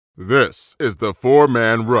This is the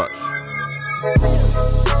Four-Man Rush.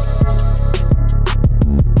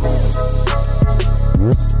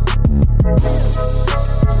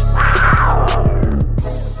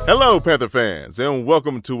 Hello, Panther fans, and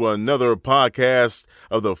welcome to another podcast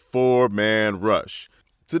of the Four-Man Rush.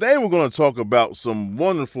 Today we're going to talk about some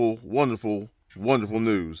wonderful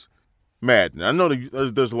news. Madden. I know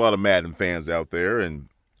there's a lot of Madden fans out there, and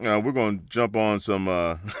we're going to jump on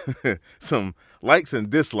some some likes and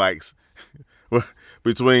dislikes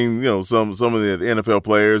between some of the NFL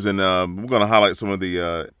players, and we're going to highlight some of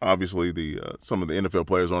the some of the NFL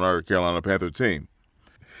players on our Carolina Panther team.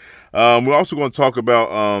 We're also going to talk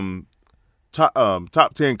about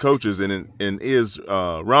top 10 coaches, and is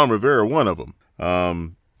Ron Rivera one of them?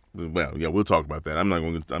 We'll talk about that. I'm not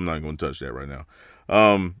going to touch that right now.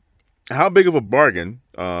 How big of a bargain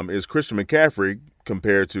is Christian McCaffrey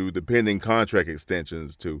compared to the pending contract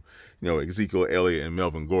extensions to Ezekiel Elliott and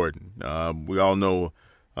Melvin Gordon? We all know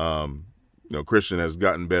Christian has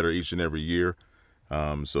gotten better each and every year.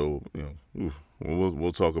 So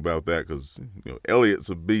we'll talk about that because Elliott's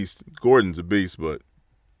a beast, Gordon's a beast. But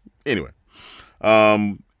anyway,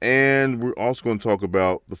 and we're also going to talk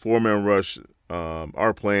about the Four-Man Rush.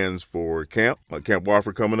 Our plans for Camp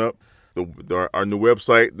Wofford coming up. Our new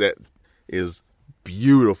website that is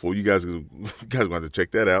beautiful. You guys are going to have to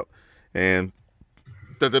check that out. And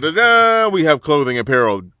we have clothing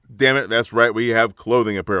apparel. Damn it, that's right. We have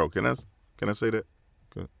clothing apparel. Can I say that?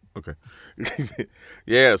 Okay.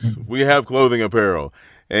 Yes, we have clothing apparel,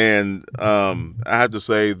 and I have to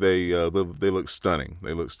say they look stunning.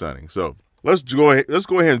 They look stunning. So let's go ahead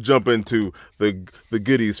and jump into the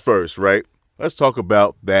goodies first, right? Let's talk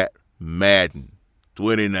about that Madden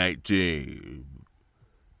 2019.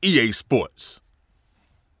 EA Sports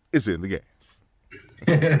is in the game.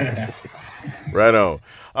 Right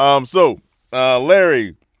on. So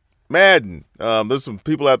Larry, Madden, there's some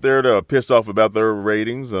people out there that are pissed off about their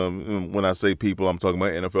ratings. When I say people, I'm talking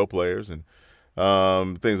about NFL players and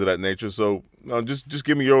things of that nature. So just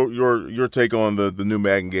give me your take on the new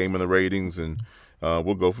Madden game and the ratings, and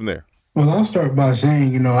we'll go from there. Well, I'll start by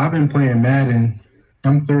saying, I've been playing Madden.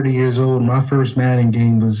 I'm 30 years old. My first Madden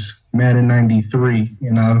game was Madden 93,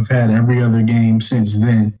 and I've had every other game since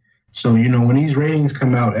then. So, when these ratings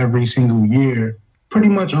come out every single year, pretty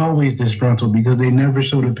much always disgruntled because they never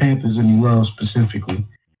show the Panthers any love specifically.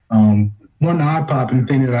 One eye-popping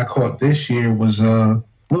thing that I caught this year was Luke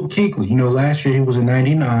Kuechly. Last year he was a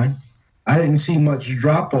 99. I didn't see much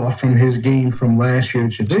drop-off from his game from last year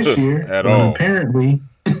to this year. At all. Apparently,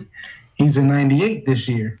 he's a 98 this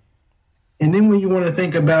year. And then when you want to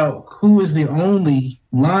think about who is the only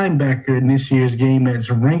linebacker in this year's game that's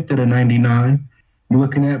ranked at a 99, you're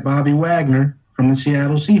looking at Bobby Wagner from the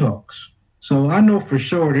Seattle Seahawks. So I know for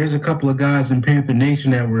sure there's a couple of guys in Panther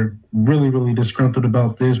Nation that were really, really disgruntled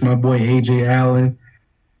about this. My boy A.J. Allen,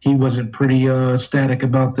 he wasn't pretty ecstatic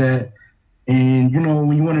about that. And,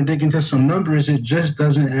 when you want to dig into some numbers, it just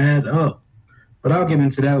doesn't add up. But I'll get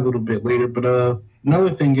into that a little bit later. But another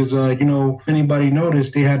thing is, if anybody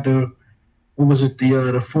noticed, they had the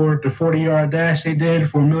 40-yard dash they did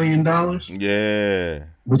for $1 million? Yeah.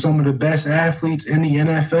 With some of the best athletes in the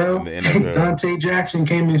NFL. Dante Jackson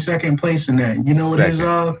came in second place in that. You know what his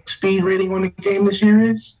speed rating on the game this year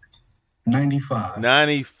is? 95.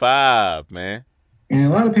 95, man. And a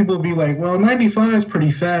lot of people will be like, well, 95 is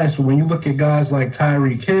pretty fast. But when you look at guys like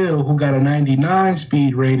Tyreek Hill, who got a 99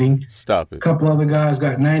 speed rating. Stop it. A couple other guys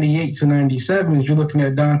got 98 to 97s. You're looking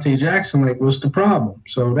at Dante Jackson like, what's the problem?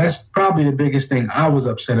 So that's probably the biggest thing I was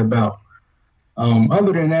upset about.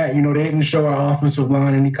 Other than that, they didn't show our offensive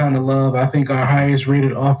line any kind of love. I think our highest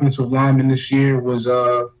rated offensive lineman this year was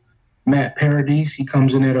Matt Paradis. He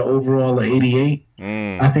comes in at an overall of 88.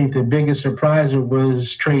 I think the biggest surpriser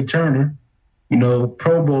was Trey Turner,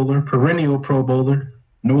 Pro Bowler, perennial Pro Bowler.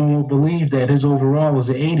 No one will believe that his overall was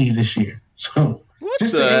an 80 this year. So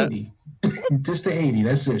just the 80. Just the 80.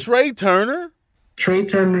 That's it. Trey Turner? Trey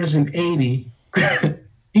Turner's an 80,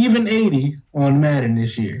 even 80 on Madden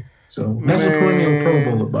this year. So that's a perennial Pro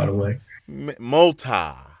Bowler, by the way.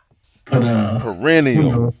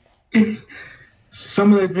 Perennial.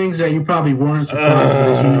 Some of the things that you probably weren't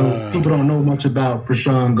surprised with, people don't know much about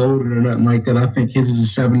Rashawn Golden or nothing like that. I think his is a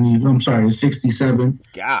 67.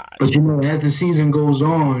 God. But as the season goes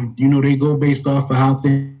on, they go based off of how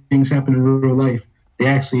things happen in real life. They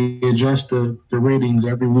actually adjust the ratings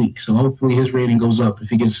every week. So hopefully his rating goes up if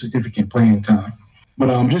he gets significant playing time.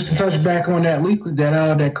 But just to touch back on that Luke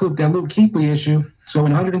Kuechly issue. So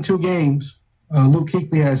in 102 games, Luke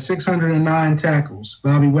Kuechly has 609 tackles.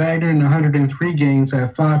 Bobby Wagner in 103 games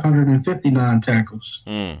had 559 tackles.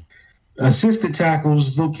 Assisted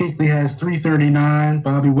tackles, Luke Kuechly has 339.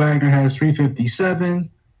 Bobby Wagner has 357.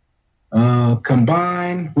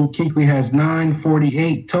 Combined, Luke Kuechly has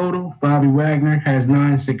 948 total. Bobby Wagner has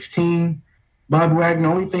 916. Bobby Wagner,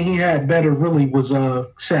 the only thing he had better really was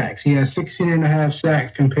sacks. He has 16 and a half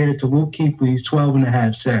sacks compared to Luke Kuechly's 12 and a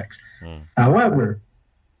half sacks. However,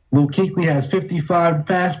 Luke Kuechly has 55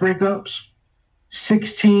 pass breakups,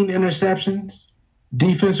 16 interceptions,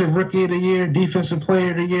 defensive rookie of the year, defensive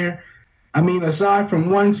player of the year. I mean, aside from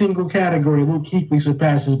one single category, Luke Kuechly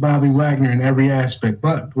surpasses Bobby Wagner in every aspect,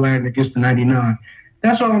 but Wagner gets the 99.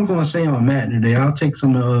 That's all I'm going to say on Madden today. I'll take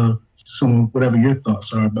some whatever your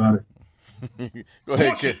thoughts are about it. Go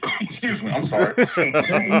ahead, Kevin. Excuse me. I'm sorry. Excuse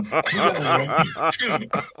me.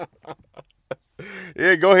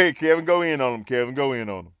 Yeah, go ahead, Kevin. Go in on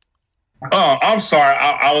him. I'm sorry.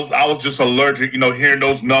 I was just allergic, hearing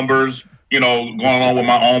those numbers, going on with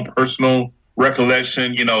my own personal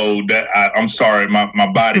recollection, that I'm sorry,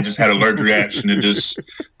 my body just had an allergic reaction to just,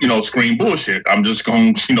 scream bullshit. I'm just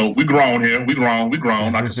going, we grown here. We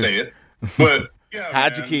grown. I can say it. But yeah,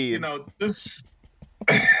 hide your kids. This.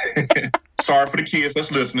 Sorry for the kids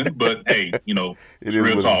that's listening, but hey, it's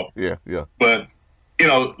real talk. Yeah. But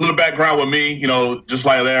little background with me, just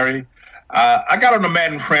like Larry, I got on the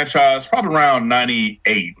Madden franchise probably around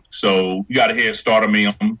 98. So you got a head start on me.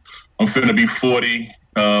 I'm finna be 40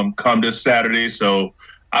 come this Saturday. So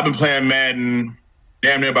I've been playing Madden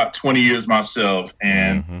damn near about 20 years myself,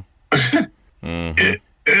 and I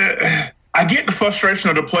get the frustration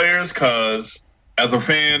of the players because as a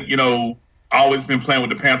fan, I've always been playing with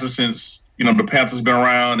the Panthers since, the Panthers been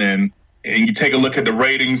around, and you take a look at the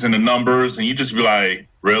ratings and the numbers, and you just be like,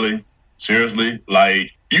 really? Seriously?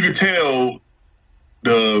 Like, you could tell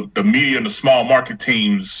the media and the small market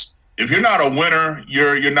teams, if you're not a winner,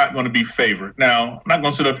 you're not going to be favored. Now, I'm not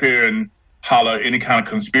going to sit up here and holler any kind of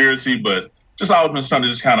conspiracy, but just always been something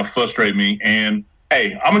that just kind of frustrate me. And,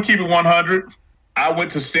 hey, I'm going to keep it 100. I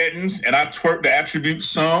went to settings and I twerked the attributes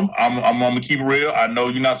some. I'm gonna keep it real. I know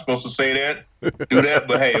you're not supposed to say that, do that,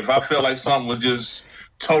 but hey, if I felt like something was just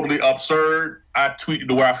totally absurd, I tweeted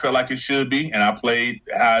to where I felt like it should be, and I played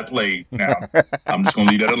how I played. Now, I'm just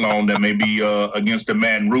gonna leave that alone. That may be against the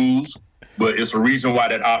Madden rules, but it's a reason why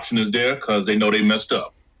that option is there, because they know they messed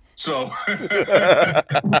up. So,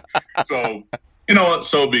 so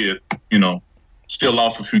be it. Still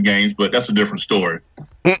lost a few games, but that's a different story.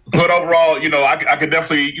 But overall, I could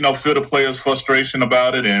definitely, feel the players' frustration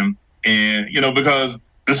about it, and because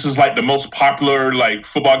this is like the most popular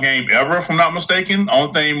football game ever, if I'm not mistaken.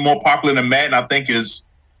 Only thing more popular than Madden, I think, is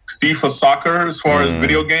FIFA soccer as far as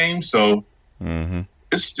video games. So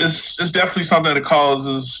it's definitely something that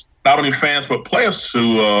causes not only fans but players to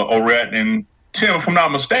overreact. And Tim, if I'm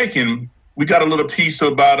not mistaken, we got a little piece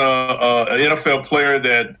about an NFL player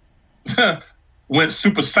that went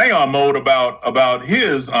Super Saiyan mode about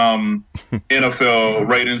his NFL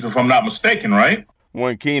ratings, if I'm not mistaken, right?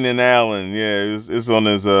 When Keenan Allen, it's on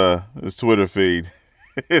his Twitter feed.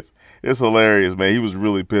 It's hilarious, man. He was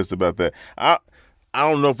really pissed about that. I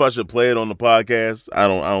don't know if I should play it on the podcast. I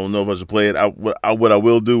don't know if I should play it. What I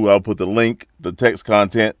will do, I'll put the link, the text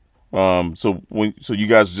content. So you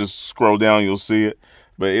guys just scroll down, you'll see it.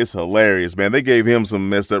 But it's hilarious, man. They gave him some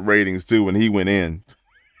messed up ratings too when he went in.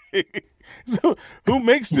 So who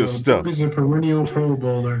makes this stuff? He's a perennial Pro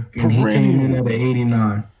Bowler, and he came in at an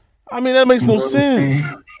 89. I mean, that makes no sense.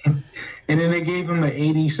 And then they gave him an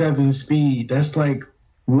 87 speed. That's like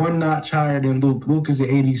one notch higher than Luke. Luke is an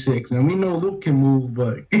 86. And we know Luke can move,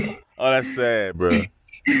 but oh, that's sad, bro.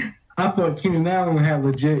 I thought Keenan Allen had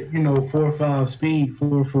legit, 4.5 speed,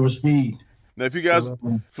 4.4 speed. Now, if you guys,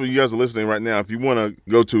 for you guys are listening right now, if you want to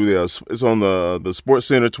go to it's on the Sports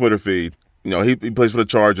Center Twitter feed. He plays for the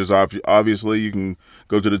Chargers. Obviously, you can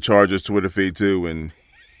go to the Chargers Twitter feed too, and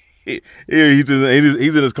he's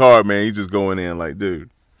in his car, man. He's just going in like, dude,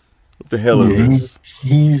 what the hell is this?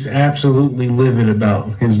 He's absolutely livid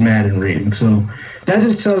about his Madden rating. So that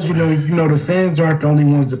just tells you, the fans aren't the only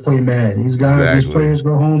ones that play Madden. These players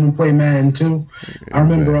go home and play Madden too. Exactly. I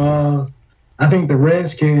remember, I think the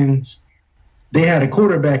Redskins, they had a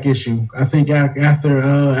quarterback issue. I think after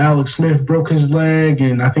Alex Smith broke his leg,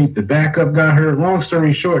 and I think the backup got hurt. Long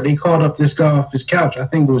story short, they called up this guy off his couch. I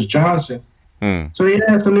think it was Johnson. So he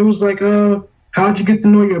asked him, he was like, how'd you get to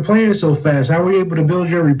know your players so fast? How were you able to build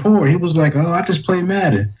your rapport? He was like, I just play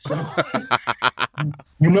Madden. So,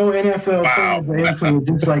 NFL players are into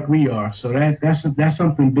it just like we are. So that's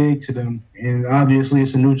something big to them. And obviously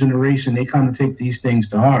it's a new generation. They kind of take these things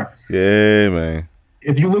to heart. Yeah, man.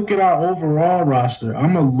 If you look at our overall roster,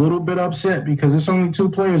 I'm a little bit upset because it's only two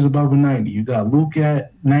players above a 90. You got Luke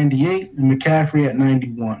at 98 and McCaffrey at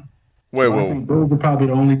 91. Wait, I think those are probably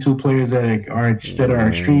the only two players that are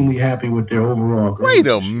extremely happy with their overall grade. Wait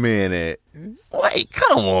a minute. Wait,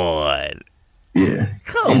 come on. Yeah.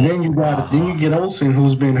 And then you get Olsen,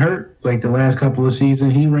 who's been hurt like the last couple of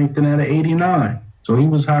seasons. He ranked in at 89. So he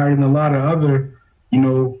was higher than a lot of other,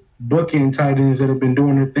 bookend tight ends that have been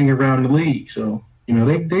doing their thing around the league. So,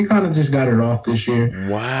 they kind of just got it off this year.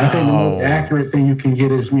 Wow. I think the most accurate thing you can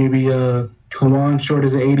get is maybe Kawan Short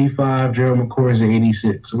is an 85, Gerald McCoy is an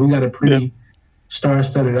 86. So we got a pretty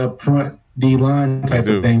star-studded up front D-line type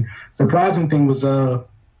of thing. Surprising thing was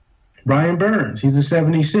Brian Burns. He's a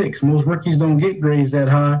 76. Most rookies don't get grades that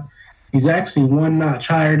high. He's actually one notch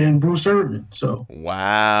higher than Bruce Irvin. So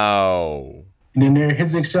wow. And then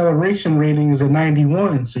his acceleration rating is a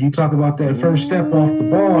 91. So you talk about that first step off the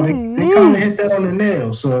ball, they kind of hit that on the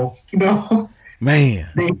nail. So, man,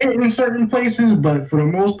 they hit in certain places, but for the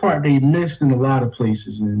most part, they missed in a lot of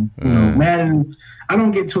places. And, Madden, I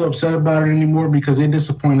don't get too upset about it anymore because they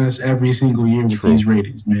disappoint us every single year with these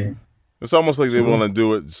ratings, man. It's almost like they want to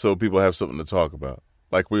do it so people have something to talk about,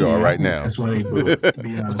 like we are right now. That's why they do it, to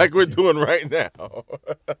be honest. Like we're doing right now.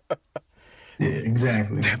 Yeah,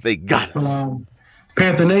 exactly. They got us.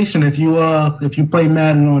 Panther Nation, if you play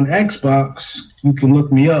Madden on Xbox, you can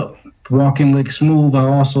look me up. Walking Lick Smooth. I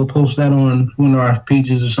also post that on one of our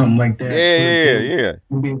pages or something like that. Yeah.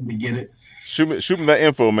 We'll be able to get it. Shoot me that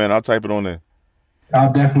info, man. I'll type it on there.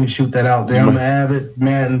 I'll definitely shoot that out there. I'm an avid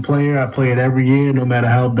Madden player. I play it every year, no matter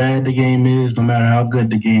how bad the game is, no matter how good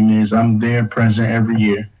the game is. I'm there present every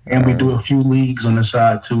year. And we do a few leagues on the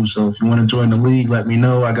side, too. So if you want to join the league, let me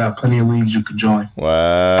know. I got plenty of leagues you could join.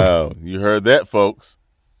 Wow. You heard that, folks.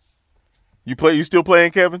 You still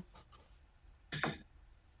playing, Kevin?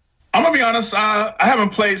 I'm going to be honest. I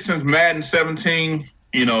haven't played since Madden 17.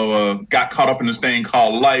 Got caught up in this thing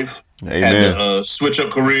called life. Amen. Had to switch up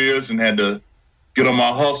careers and had to get on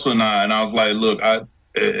my hustle. And I was like, look,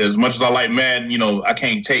 as much as I like Madden, I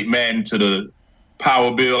can't take Madden to the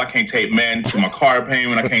power bill. I can't take Madden to my car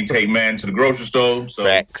payment. I can't take Madden to the grocery store. So,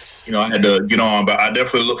 facts. I had to get on. But I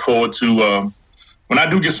definitely look forward to, when I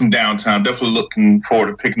do get some downtime, definitely looking forward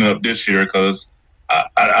to picking it up this year because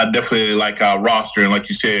I definitely like our roster. And like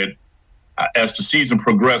you said, as the season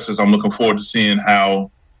progresses, I'm looking forward to seeing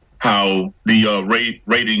how the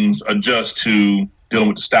ratings adjust to dealing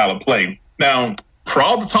with the style of play. Now, for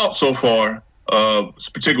all the talk so far,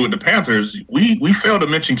 particularly with the Panthers, we failed to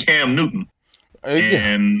mention Cam Newton.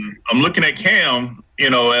 And I'm looking at Cam,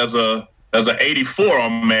 as a 84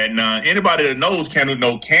 on Madden. Now, anybody that knows Cam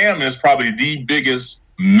Newton, Cam is probably the biggest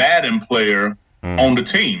Madden player on the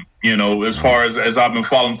team. As far as I've been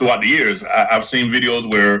following throughout the years, I've seen videos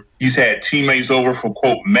where he's had teammates over for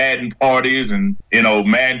quote Madden parties and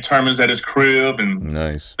Madden tournaments at his crib and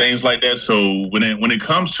things like that. So when it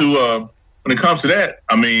comes to that,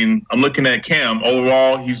 I mean, I'm looking at Cam.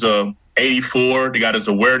 Overall, he's a 84. They got his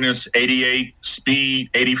awareness 88, speed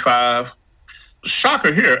 85.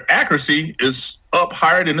 Shocker here, accuracy is up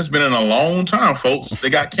higher than it's been in a long time, folks. They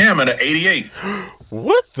got Cam at an 88.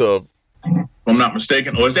 What the? If I'm not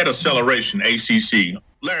mistaken, or is that acceleration? ACC.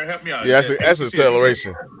 Larry, help me out. Yeah, that's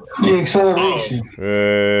acceleration. The acceleration.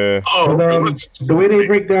 The way they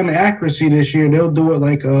break down the accuracy this year, they'll do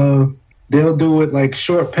it like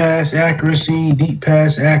short pass accuracy, deep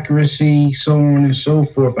pass accuracy, so on and so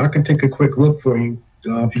forth. I can take a quick look for you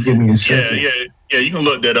if you give me a second. Yeah, you can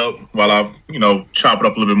look that up while I, chop it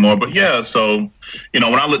up a little bit more. But yeah, so, when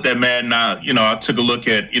I looked at Madden, I took a look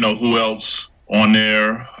at, who else on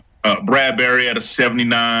there. Brad Berry at a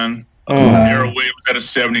 79. Darrell Williams at a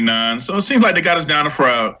 79. So it seems like they got us down for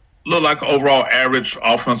a little like an overall average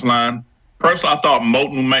offense line. Personally, I thought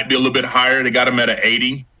Moton might be a little bit higher. They got him at an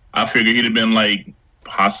 80. I figured he'd have been like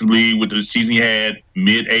possibly with the season he had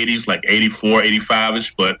mid 80s, like 84,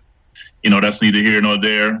 85-ish. But, that's neither here nor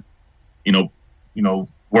there.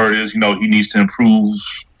 Word is, he needs to improve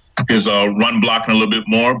his run blocking a little bit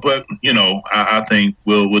more. But, I think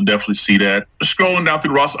we'll definitely see that. Scrolling down through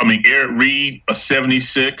the roster, Eric Reed, a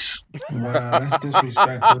 76. Wow, that's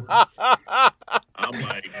disrespectful. I'm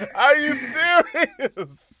like, are you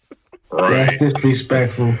serious? Right. That's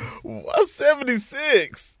disrespectful. What,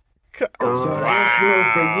 76? Wow.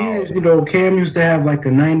 For years, Cam used to have like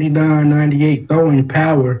a 99, 98 throwing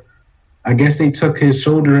power. I guess they took his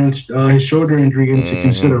shoulder injury into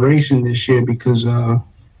consideration this year because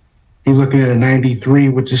he's looking at a 93,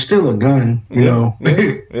 which is still a gun, you know.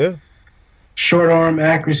 Yeah. Short arm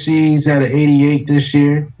accuracy, he's at an 88 this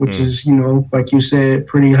year, which is, like you said,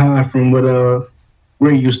 pretty high from what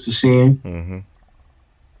we're used to seeing.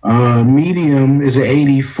 Medium is an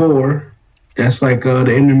 84. That's like the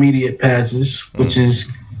intermediate passes, which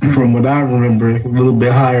is from what I remember, a little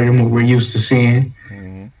bit higher than what we're used to seeing.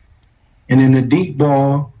 Mm-hmm. And in the deep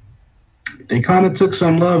ball, they kind of took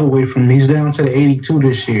some love away from him. He's down to the 82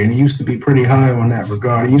 this year, and he used to be pretty high on that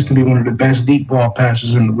regard. He used to be one of the best deep ball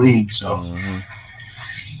passers in the league. So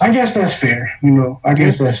I guess that's fair. I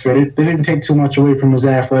guess that's fair. They didn't take too much away from his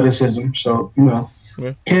athleticism. So,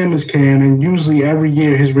 Cam is Cam, and usually every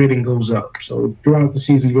year his rating goes up. So throughout the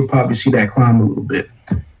season, you'll probably see that climb a little bit.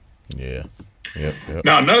 Yeah. Yep.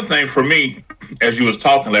 Now, another thing for me, as you was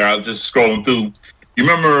talking there, I was just scrolling through. You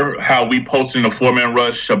remember how we posted in the 4-man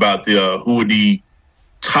rush about who were the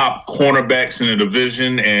top cornerbacks in the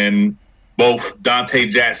division, and both Dante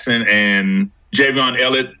Jackson and Javion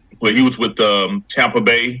Elliott, well, he was with Tampa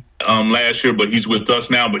Bay last year, but he's with us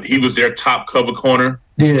now, but he was their top cover corner.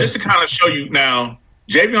 Yeah. Just to kind of show you now,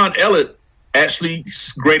 Javion Elliott actually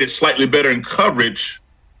graded slightly better in coverage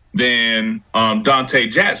than Dante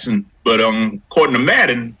Jackson. But according to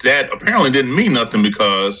Madden, that apparently didn't mean nothing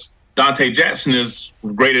because Dante Jackson is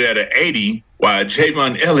rated at an 80, while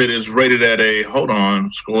Javion Elliott is rated at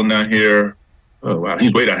scrolling down here. Oh, wow,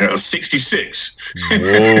 he's way down here, a 66.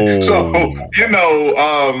 So,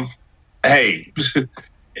 hey,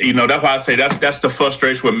 that's why I say that's the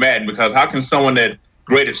frustration with Madden, because how can someone that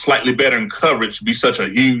graded slightly better in coverage be such a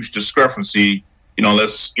huge discrepancy,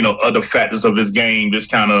 unless, other factors of his game just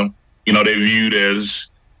kind of, they viewed as,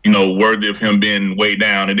 worthy of him being way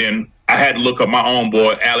down. And then I had to look up my own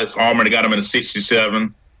boy, Alex Armour. They got him in a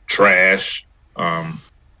 67. Trash. I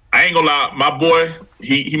ain't gonna lie, my boy,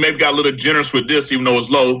 he maybe got a little generous with this, even though it's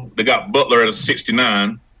low. They got Butler at a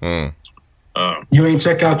 69. You ain't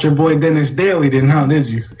check out your boy Dennis Daly then, huh? Did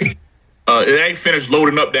you? It ain't finished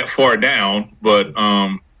loading up that far down, but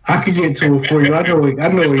I could get to it for you. I know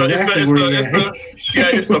exactly where you're at. Yeah,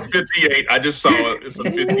 it's a 58. I just saw it. It's a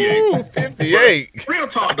 58. Ooh, 58. Real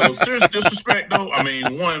talk, though. Serious disrespect, though. I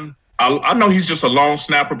mean, I know he's just a long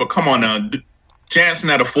snapper, but come on now. Jansen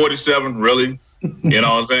at a 47, really? You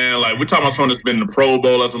know what I'm saying? Like, we're talking about someone that's been in the Pro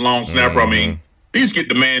Bowl as a long snapper. I mean, please get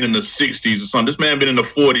the man in the 60s or something. This man been in the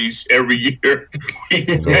 40s every year.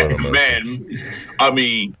 Man, I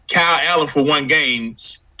mean, Kyle Allen for one game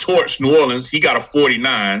torched New Orleans. He got a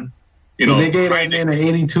 49. They gave that man an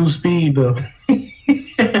 82 speed, though.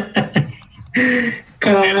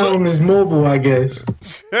 Kyle Allen is mobile, I guess.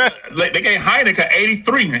 They gave Heineken an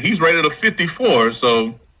 83, and he's rated a 54.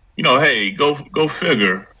 So, hey, go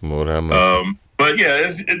figure. More than much. But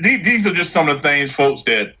yeah, these are just some of the things, folks,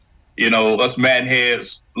 that us Madden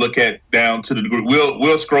heads look at down to the degree.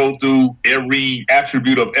 We'll scroll through every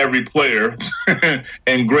attribute of every player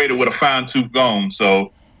and grade it with a fine-tooth comb.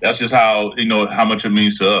 So that's just how how much it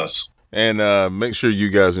means to us. And make sure you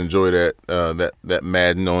guys enjoy that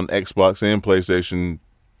Madden on Xbox and PlayStation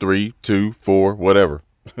 3, 2, 4, whatever.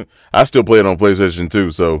 I still play it on PlayStation 2,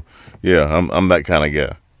 so yeah, I'm that kind of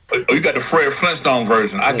guy. Oh, you got the Fred Flintstone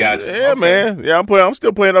version. I got it. Yeah, okay. Man. Yeah, I'm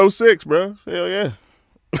still playing 06, bro. Hell yeah.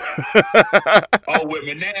 Oh, with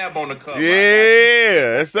McNabb on the cover.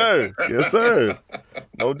 Yeah, yes, sir. Yes, sir.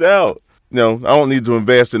 No doubt. I don't need to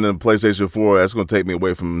invest in the PlayStation 4. That's going to take me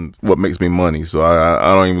away from what makes me money. So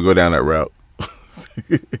I don't even go down that route.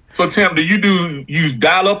 So, Tim, do you use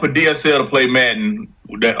dial-up or DSL to play Madden?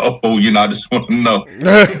 I just want to know.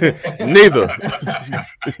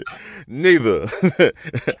 Neither.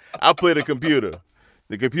 I play the computer.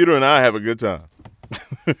 The computer and I have a good time.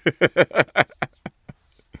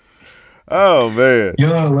 Oh, man.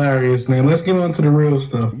 You're hilarious, man. Let's get on to the real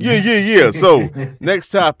stuff. Yeah. So, next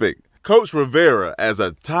topic. Coach Rivera as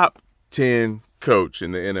a top 10 coach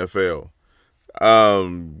in the NFL.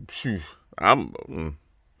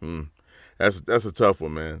 That's a tough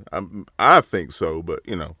one, man. I think so, but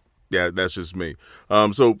yeah, that's just me.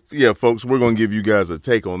 So yeah, folks, we're gonna give you guys a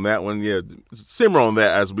take on that one. Yeah, simmer on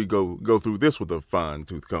that as we go through this with a fine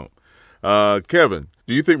tooth comb. Kevin,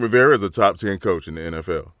 do you think Rivera is a top 10 coach in the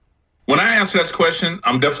NFL? When I answer this question,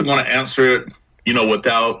 I'm definitely going to answer it,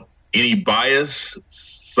 without any bias.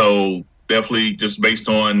 So definitely just based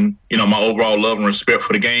on, my overall love and respect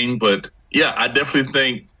for the game. But yeah, I definitely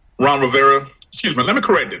think Ron Rivera. Excuse me, let me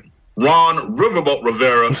correct it. Ron Riverboat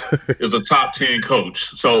Rivera is a top 10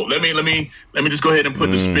 coach. So let me just go ahead and put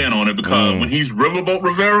the spin on it, because when he's Riverboat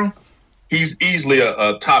Rivera, he's easily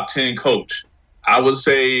a top 10 coach. I would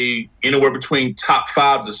say anywhere between top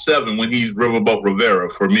 5 to 7 when he's Riverboat Rivera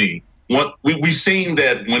for me. We've seen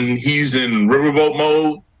that when he's in Riverboat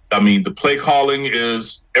mode, I mean, the play calling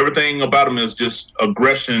is, everything about him is just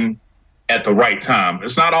aggression at the right time.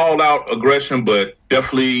 It's not all out aggression, but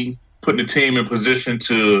definitely putting the team in position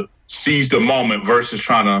to seize the moment versus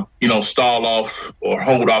trying to, stall off or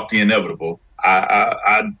hold off the inevitable.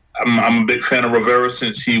 I I'm a big fan of Rivera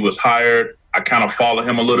since he was hired. I kind of followed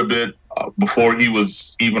him a little bit before he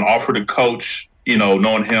was even offered a coach,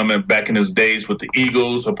 knowing him and back in his days with the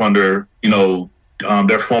Eagles up under,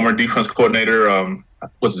 their former defense coordinator,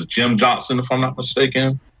 was it Jim Johnson, if I'm not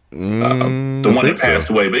mistaken? The one that passed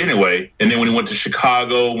away. But anyway, and then when he went to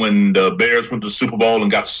Chicago, when the Bears went to the Super Bowl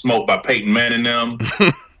and got smoked by Peyton Manning them,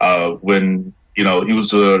 when, he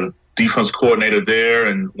was the defense coordinator there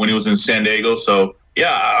and when he was in San Diego. So,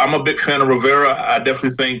 yeah, I'm a big fan of Rivera. I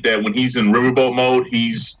definitely think that when he's in riverboat mode,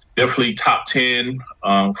 he's definitely top 10.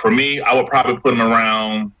 For me, I would probably put him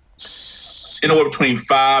around anywhere between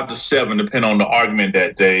 5 to 7, depending on the argument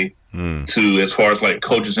that day, to as far as like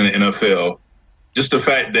coaches in the NFL. Just the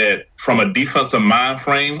fact that from a defensive mind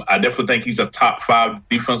frame, I definitely think he's a top 5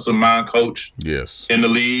 defensive mind coach in the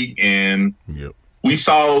league. And we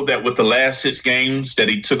saw that with the last 6 games that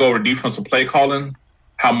he took over defensive play calling,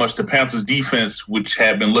 how much the Panthers defense, which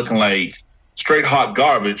had been looking like straight hot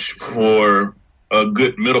garbage for a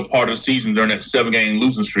good middle part of the season during that 7-game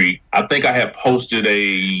losing streak. I think I had posted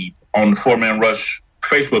on the 4-Man Rush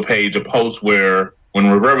Facebook page, a post where when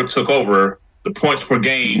Rivera took over, the points per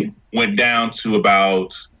game went down to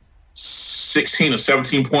about 16 or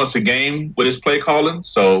 17 points a game with his play calling.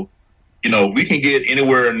 So, we can get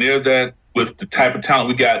anywhere near that with the type of talent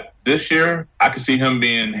we got this year. I could see him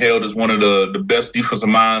being hailed as one of the best defensive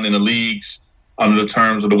mind in the leagues under the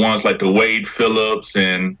terms of the ones like the Wade Phillips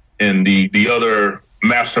and the other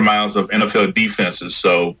masterminds of NFL defenses.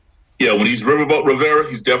 So, yeah, when he's Riverboat Rivera,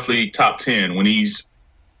 he's definitely top 10. When he's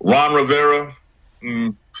Ron Rivera,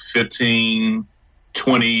 15,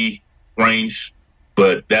 20 range.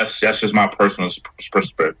 But that's just my personal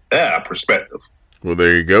perspective. Well,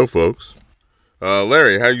 there you go, folks.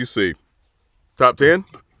 Larry, how you see? Top 10?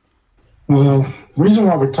 Well, the reason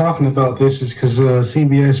why we're talking about this is because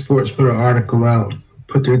CBS Sports put an article out,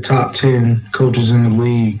 put their top 10 coaches in the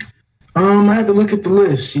league. I had to look at the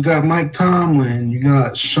list. You got Mike Tomlin, you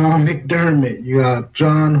got Sean McDermott, you got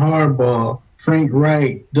John Harbaugh, Frank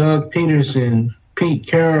Reich, Doug Peterson, Pete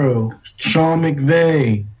Carroll, Sean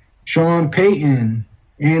McVay, Sean Payton,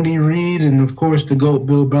 Andy Reid, and of course the GOAT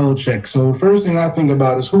Bill Belichick. So first thing I think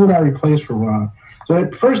about is who would I replace for Ron?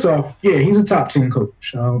 So first off, yeah, he's a top 10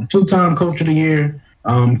 coach. 2-time coach of the year.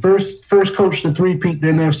 First coach to three-peat the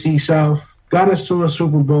NFC South. Got us to a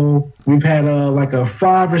Super Bowl. We've had like a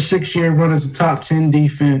 5 or 6 year run as a top 10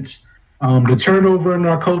 defense. The turnover in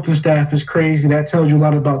our coaching staff is crazy. That tells you a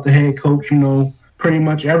lot about the head coach. Pretty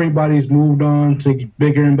much everybody's moved on to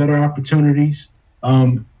bigger and better opportunities.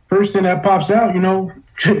 First thing that pops out, they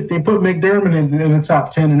put McDermott in the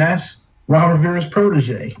top 10, and that's Ron Rivera's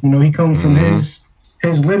protege. He comes from his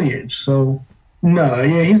lineage. So, no,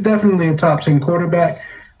 yeah, he's definitely a top 10 quarterback.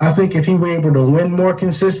 I think if he were able to win more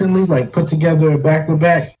consistently, like put together a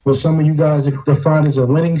back-to-back with some of you guys define as a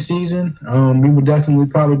winning season, we would definitely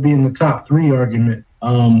probably be in the top 3 argument.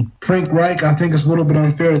 Frank Reich, I think it's a little bit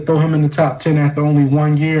unfair to throw him in the top 10 after only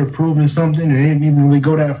 1 year of proving something and didn't even really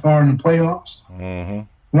go that far in the playoffs.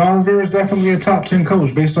 Ron Rivera is definitely a top 10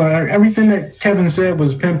 coach based on everything that Kevin said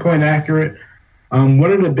was pinpoint accurate.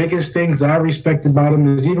 One of the biggest things I respect about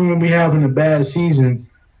him is even when we having a bad season,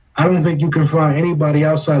 I don't think you can find anybody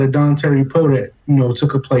outside of Don Terry Poe that,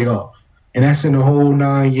 took a playoff. And that's in the whole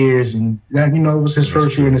 9 years. And that, it was his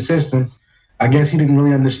first year in the system. I guess he didn't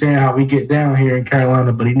really understand how we get down here in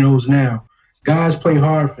Carolina, but he knows now. Guys play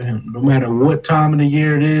hard for him, no matter what time of the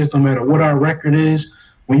year it is, no matter what our record is.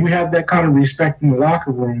 When you have that kind of respect in the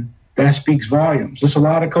locker room, that speaks volumes. There's a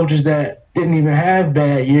lot of coaches that didn't even have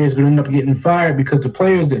bad years but end up getting fired because the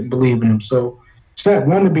players didn't believe in them. So step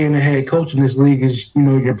one to being a head coach in this league is,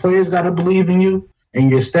 your players got to believe in you and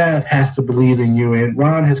your staff has to believe in you. And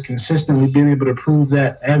Ron has consistently been able to prove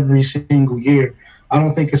that every single year. I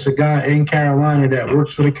don't think it's a guy in Carolina that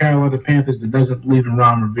works for the Carolina Panthers that doesn't believe in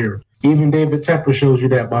Ron Rivera. Even David Tepper shows you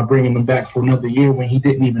that by bringing him back for another year when he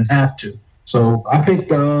didn't even have to. So I think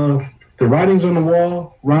the writing's on the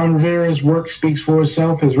wall. Ron Rivera's work speaks for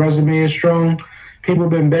itself. His resume is strong. People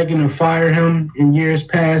have been begging to fire him in years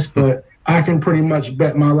past, but I can pretty much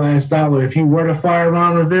bet my last dollar if he were to fire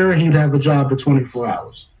Ron Rivera, he'd have a job in 24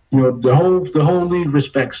 hours. The whole league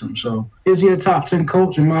respects him. So is he a top 10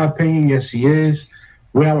 coach? In my opinion, yes, he is.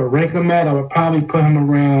 Where I would rank him at, I would probably put him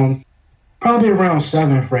around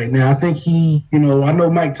 7th right now. I think I know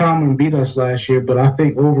Mike Tomlin beat us last year, but I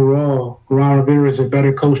think overall, Ron Rivera is a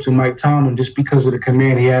better coach than Mike Tomlin just because of the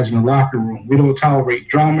command he has in the locker room. We don't tolerate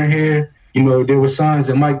drama here. There were signs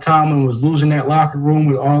that Mike Tomlin was losing that locker room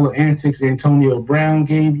with all the antics Antonio Brown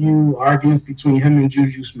gave you, arguments between him and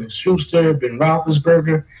Juju Smith-Schuster, Ben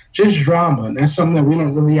Roethlisberger, just drama. And that's something that we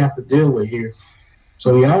don't really have to deal with here.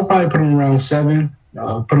 So, yeah, I'll probably put him around 7.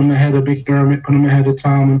 Put him ahead of Big Dermott, put him ahead of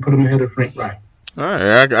Tom, and put him ahead of Frank Wright. All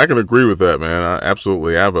right, I can agree with that, man. I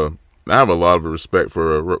absolutely have a lot of respect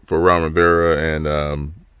for Ron Rivera, and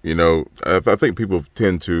I think people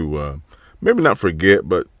tend to maybe not forget,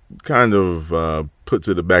 but kind of put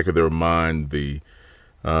to the back of their mind the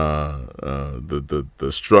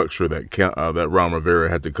structure that Ron Rivera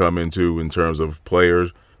had to come into in terms of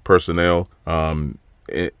players, personnel.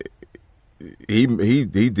 He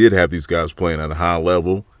did have these guys playing at a high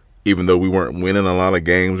level, even though we weren't winning a lot of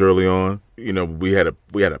games early on. We had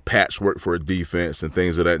a patchwork for a defense and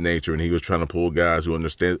things of that nature, and he was trying to pull guys who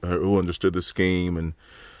understood the scheme, and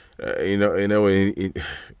he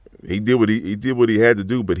did what he had to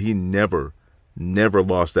do, but he never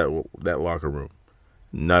lost that locker room,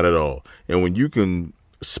 not at all. And when you can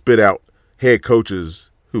spit out head coaches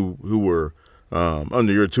who were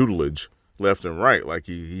under your tutelage left and right, like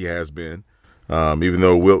he has been. Even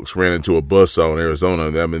though Wilkes ran into a buzzsaw in Arizona,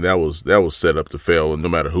 I mean that was set up to fail, and no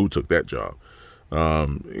matter who took that job,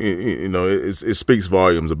 it speaks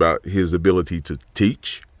volumes about his ability to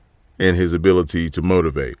teach and his ability to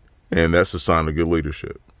motivate, and that's a sign of good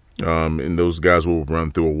leadership. And those guys will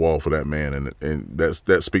run through a wall for that man, and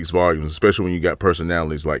that speaks volumes, especially when you got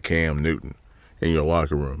personalities like Cam Newton in your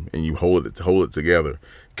locker room, and you hold it together.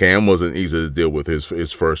 Cam wasn't easy to deal with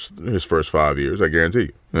his first 5 years, I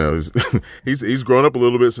guarantee you. He's grown up a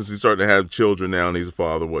little bit since he's starting to have children now, and he's a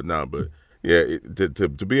father and whatnot. But yeah, to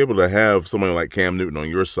be able to have somebody like Cam Newton on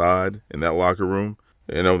your side in that locker room,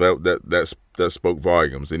 that spoke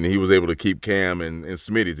volumes, and he was able to keep Cam and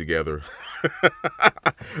Smitty together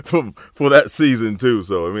for that season too.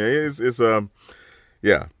 So I mean,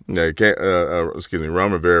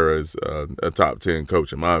 Ron Rivera is a top 10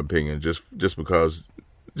 coach in my opinion, just because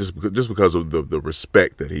of the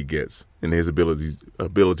respect that he gets and his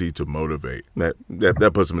ability to motivate.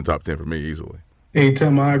 That puts him in top 10 for me easily. Hey,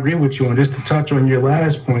 Tim, I agree with you. And just to touch on your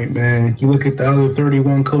last point, man, you look at the other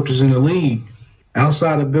 31 coaches in the league,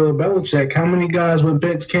 outside of Bill Belichick, how many guys would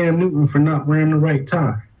bench Cam Newton for not wearing the right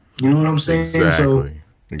tie? You know what I'm saying? Exactly.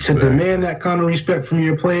 To demand that kind of respect from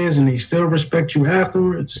your players and they still respect you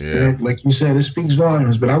afterwards, like you said, it speaks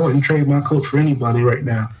volumes. But I wouldn't trade my coach for anybody right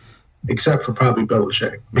now, except for probably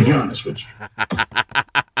Belichick, to be honest with you.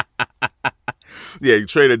 Yeah, you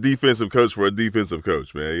trade a defensive coach for a defensive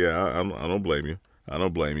coach, man. Yeah, I don't blame you. I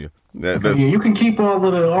don't blame you. You can keep all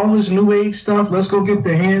this new age stuff. Let's go get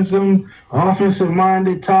the handsome,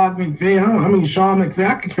 offensive-minded Todd McVay. Sean McVay.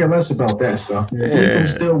 I could care less about that stuff. The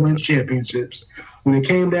defense still wins championships. When it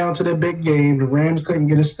came down to the big game, the Rams couldn't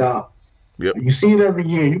get a stop. Yep. You see it every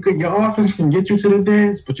year. Your offense can get you to the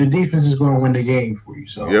dance, but your defense is going to win the game for you.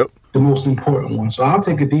 So the most important one. So I'll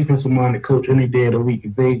take a defensive-minded coach any day of the week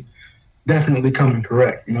if they definitely come in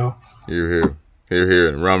correct. Hear.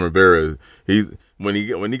 And Ron Rivera, when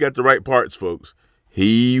he got the right parts, folks,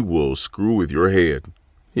 he will screw with your head.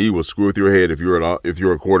 He will screw with your head if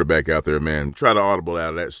you're a quarterback out there, man. Try to audible out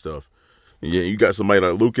of that stuff. Yeah, you got somebody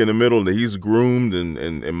like Luke in the middle, and he's groomed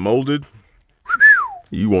and molded.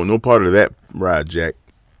 You want no part of that ride, Jack.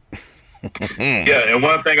 Yeah, and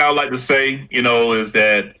one thing I would like to say, is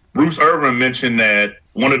that Bruce Irvin mentioned that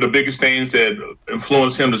one of the biggest things that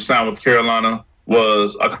influenced him to sign with Carolina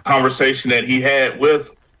was a conversation that he had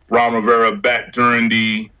with Ron Rivera back during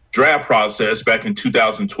the draft process back in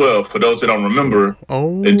 2012. For those that don't remember,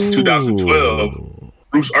 in 2012,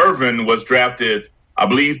 Bruce Irvin was drafted, I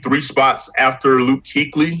believe, 3 spots after Luke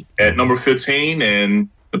Kuechly at number 15, and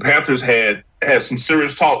the Panthers had some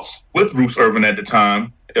serious talks with Bruce Irvin at the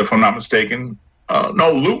time, if I'm not mistaken.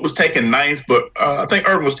 No, Luke was taken 9th, but I think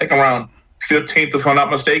Irvin was taken around 15th, if I'm not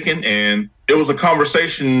mistaken, and it was a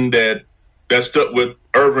conversation that stuck with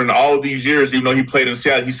Irvin all these years, even though he played in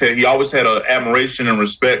Seattle. He said he always had an admiration and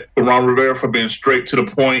respect for Ron Rivera for being straight to the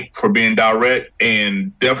point, for being direct,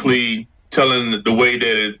 and definitely telling the way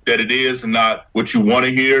that it is and not what you want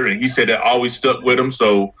to hear. And he said that always stuck with him.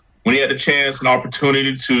 So when he had the chance and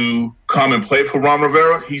opportunity to come and play for Ron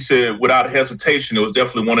Rivera, he said without hesitation, it was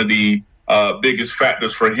definitely one of the biggest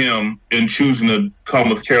factors for him in choosing to come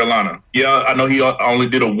with Carolina. Yeah, I know he only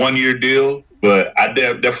did a 1-year deal, but I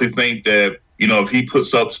definitely think that, if he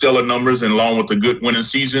puts up stellar numbers and along with a good winning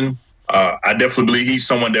season, I definitely believe he's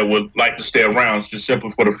someone that would like to stay around, just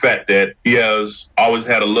simply for the fact that he has always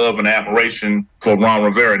had a love and admiration for Ron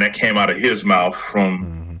Rivera, and that came out of his mouth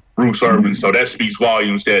from Bruce Irvin. So that speaks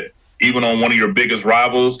volumes that even on one of your biggest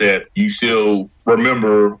rivals, that you still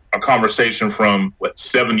remember a conversation from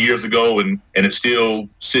 7 years ago, and it still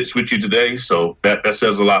sits with you today. So that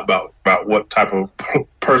says a lot about what type of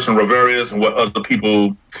person Rivera is and what other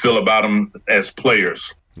people feel about him as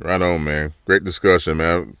players. Right on, man. Great discussion,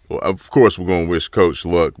 man. Well, of course, we're going to wish Coach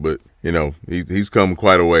luck, but he's come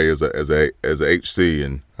quite a way as a HC,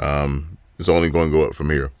 and it's only going to go up from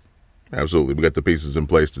here. Absolutely, we got the pieces in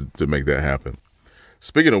place to make that happen.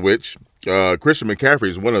 Speaking of which, Christian McCaffrey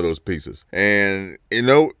is one of those pieces, and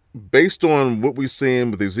based on what we've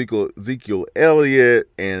seen with Ezekiel Elliott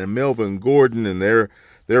and Melvin Gordon and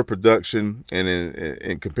their production, and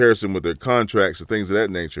in comparison with their contracts and things of that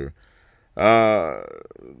nature.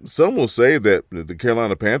 Some will say that the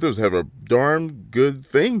Carolina Panthers have a darn good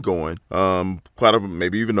thing going,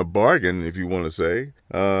 maybe even a bargain, if you want to say,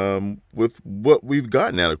 with what we've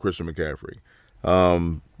gotten out of Christian McCaffrey.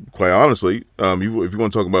 Quite honestly, if you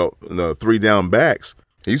want to talk about the 3 down backs,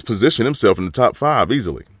 he's positioned himself in the top 5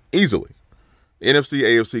 easily. NFC,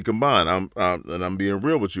 AFC combined. I'm being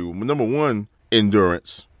real with you. Number one,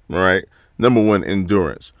 endurance. Right.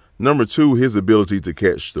 Number 2, his ability to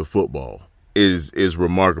catch the football is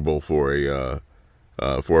remarkable for a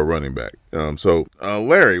running back. So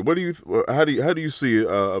Larry, how do you see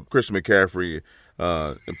Christian McCaffrey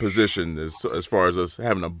positioned as far as us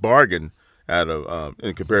having a bargain out of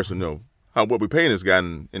in comparison to what we're paying this guy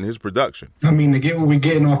in his production? I mean, to get what we're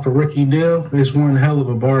getting off a rookie deal is one hell of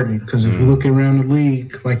a bargain, because if you look around the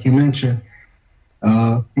league, like you mentioned,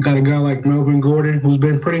 you got a guy like Melvin Gordon, who's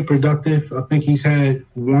been pretty productive. I think he's had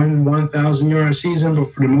 1,000-yard season,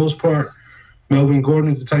 but for the most part, Melvin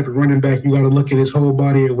Gordon is the type of running back you got to look at his whole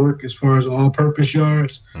body of work as far as all-purpose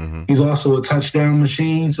yards. Mm-hmm. He's also a touchdown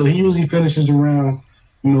machine, so he usually finishes around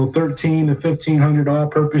 13 to 1,500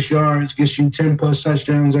 all-purpose yards, gets you 10-plus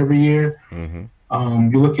touchdowns every year.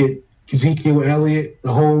 Mm-hmm. You look at Ezekiel Elliott,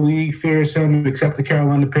 the whole league fears him except the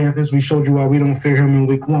Carolina Panthers. We showed you why we don't fear him in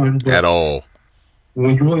week 1. At all.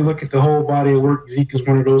 When you really look at the whole body of work, Zeke is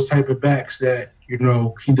one of those type of backs that,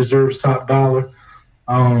 he deserves top dollar.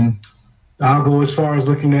 I'll go as far as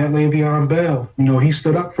looking at Le'Veon Bell. He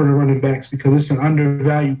stood up for the running backs because it's an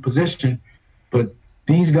undervalued position, but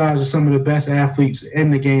these guys are some of the best athletes in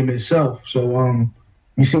the game itself. So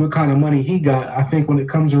you see what kind of money he got. I think when it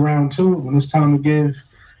comes around to it, when it's time to give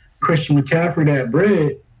Christian McCaffrey that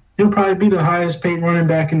bread, he'll probably be the highest paid running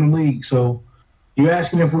back in the league. So you're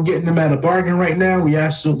asking if we're getting them at a bargain right now? We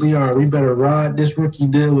absolutely are. We better ride this rookie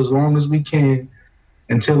deal as long as we can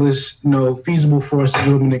until it's feasible for us to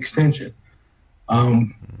do an extension.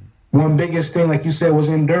 One biggest thing, like you said, was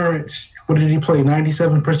endurance. What did he play?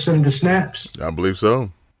 97% of the snaps? I believe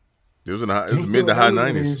so. It was mid to high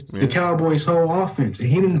 90s. The Cowboys' whole offense, and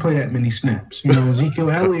he didn't play that many snaps.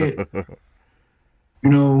 Ezekiel Elliott,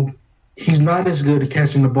 he's not as good at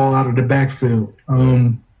catching the ball out of the backfield.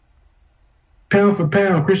 Pound for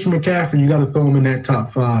pound, Christian McCaffrey, you got to throw him in that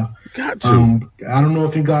top 5. Got to. I don't know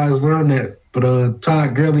if you guys learned that, but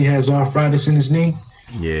Todd Gurley has arthritis in his knee.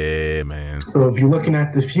 Yeah, man. So if you're looking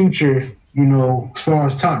at the future, as far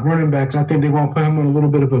as top running backs, I think they're going to put him on a little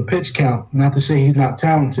bit of a pitch count. Not to say he's not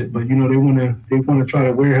talented, but they want to try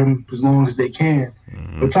to wear him as long as they can.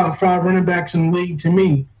 Mm-hmm. The top 5 running backs in the league, to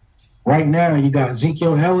me, right now, you got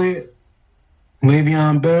Ezekiel Elliott,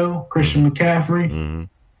 Le'Veon Bell, Christian McCaffrey.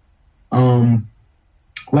 Mm-hmm.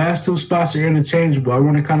 Last 2 spots are interchangeable. I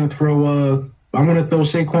want to kind of throw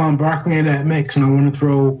Saquon Barkley in that mix, and I want to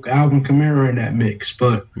throw Alvin Kamara in that mix.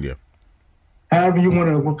 But yeah, however you want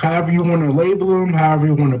to label them, however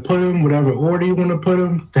you want to put them, whatever order you want to put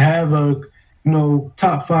them, to have a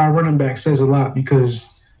top 5 running back says a lot, because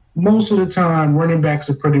most of the time running backs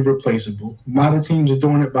are pretty replaceable. A lot of teams are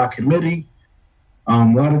doing it by committee. A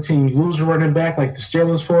lot of teams lose a running back, like the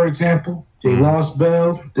Steelers, for example. They lost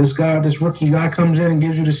Bell. This rookie guy comes in and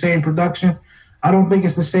gives you the same production. I don't think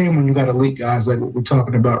it's the same when you got elite guys like what we're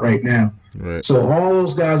talking about right now. Right. So all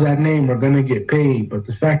those guys I named are going to get paid, but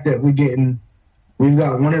the fact that we've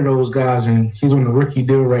got one of those guys and he's on the rookie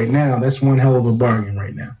deal right now, that's one hell of a bargain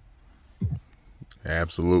right now.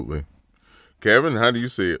 Absolutely. Kevin, how do you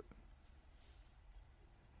see it?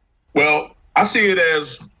 Well, I see it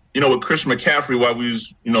as, with Christian McCaffrey, while we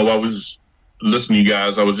was listening to you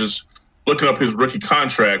guys, I was just looking up his rookie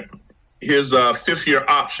contract. His 5th-year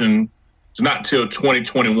option is not until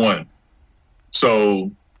 2021.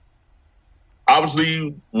 So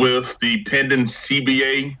obviously with the pending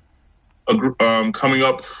CBA coming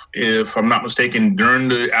up, if I'm not mistaken,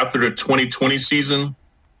 after the 2020 season,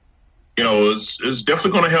 it's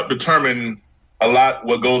definitely going to help determine a lot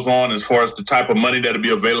what goes on as far as the type of money that'll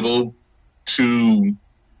be available to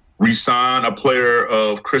re-sign a player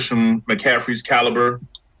of Christian McCaffrey's caliber.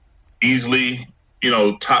 Easily,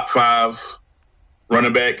 top 5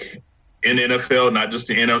 running back in the NFL, not just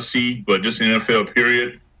the NFC, but just the NFL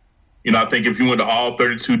period. I think if you went to all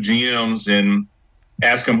 32 GMs and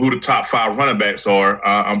ask him who the top 5 running backs are,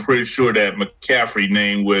 I'm pretty sure that McCaffrey's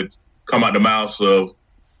name would come out the mouths of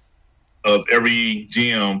every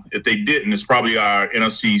GM. If they didn't, it's probably our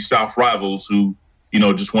NFC South rivals who,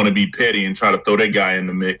 just want to be petty and try to throw that guy in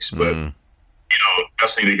the mix. But,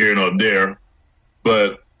 that's neither here nor there.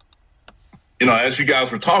 But, as you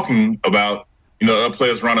guys were talking about, other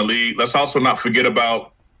players around the league, let's also not forget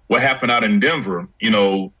about what happened out in Denver.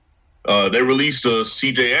 They released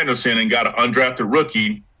C.J. Anderson and got an undrafted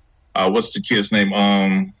rookie. What's the kid's name?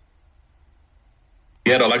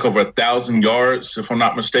 He had like over 1,000 yards, if I'm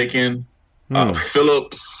not mistaken.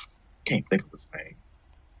 Philip, can't think of his name.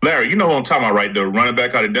 Larry, you know who I'm talking about, right? The running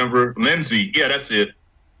back out of Denver, Lindsey. Yeah, that's it.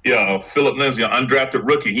 Yeah, Philip Lindsey, an undrafted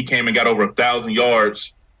rookie. He came and got over 1,000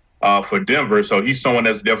 yards for Denver. So he's someone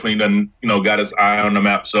that's definitely done, got his eye on the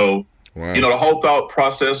map. So, wow. The whole thought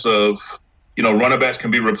process of, running backs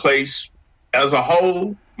can be replaced. As a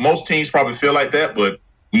whole, most teams probably feel like that. But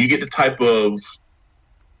when you get the type of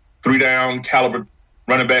 3-down caliber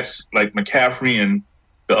running backs like McCaffrey and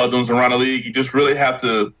the other ones around the league, you just really have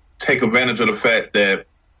to take advantage of the fact that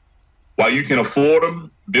while you can afford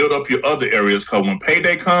them, build up your other areas, because when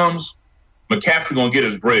payday comes, McCaffrey going to get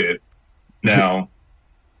his bread. Now,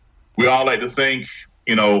 we all like to think,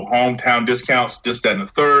 hometown discounts, this, that, and the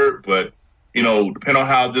third, but, depending on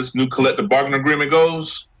how this new collective bargaining agreement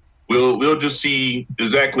goes, we'll just see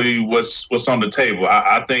exactly what's on the table.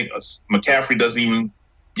 I think McCaffrey doesn't even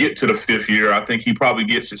get to the 5th year. I think he probably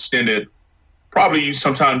gets extended probably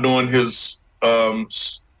sometime during his during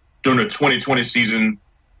the 2020 season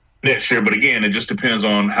next year. But again, it just depends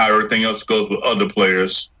on how everything else goes with other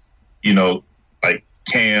players, like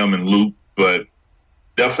Cam and Luke. But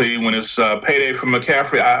definitely when it's payday for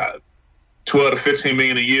McCaffrey, 12 to 15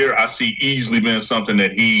 million a year, I see easily being something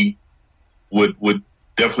that he would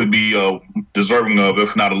definitely be deserving of,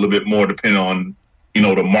 if not a little bit more, depending on,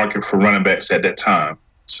 the market for running backs at that time.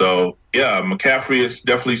 So, yeah, McCaffrey is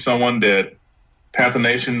definitely someone that Panther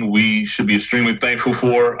Nation, we should be extremely thankful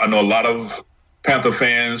for. I know a lot of Panther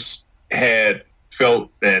fans had felt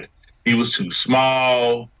that he was too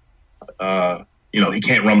small. He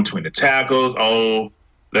can't run between the tackles. Oh,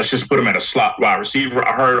 let's just put him at a slot wide receiver.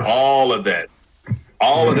 I heard all of that.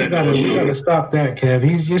 You gotta stop that, Kev.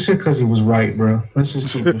 He's just because he was white, bro. Let's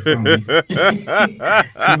just keep it funny.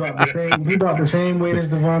 he about the same weight as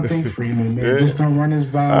Devontae Freeman, man. Just don't run his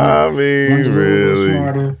body. I mean, really.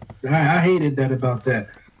 Smarter. I hated that about that.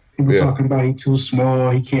 People talking about he too small,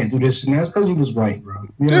 he can't do this, and that's because he was white, bro.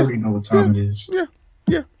 We already know what time it is.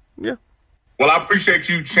 Yeah. Well, I appreciate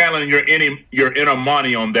you channeling your inner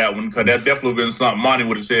Monty on that one, because that definitely been something Monty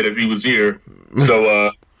would have said if he was here.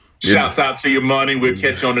 So, shouts out to your Money. We'll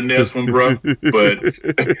catch you on the next one, bro.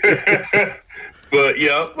 But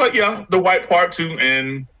yeah, the white part too.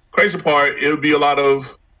 And crazy part, it would be a lot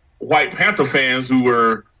of white Panther fans who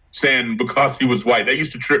were saying because he was white. That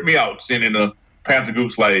used to trip me out, seeing in the Panther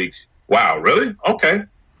groups like, wow, really? Okay.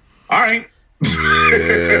 All right.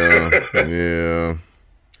 Yeah.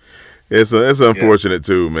 It's unfortunate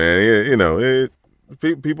too, man.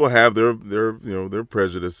 People have their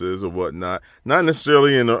prejudices or whatnot. Not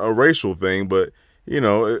necessarily in a racial thing, but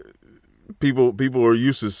people are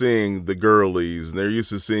used to seeing the Gurleys, and they're used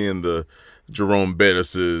to seeing the Jerome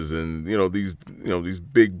Bettises, and these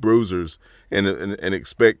big bruisers, and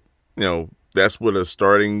expect that's what a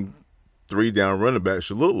starting 3-down running back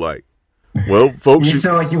should look like. Well, folks, you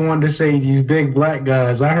sound like you wanted to say these big black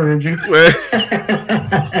guys. I heard you.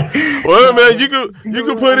 Well, man, you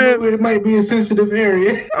could put in. It might be a sensitive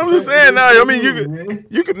area. I'm just saying now. I mean,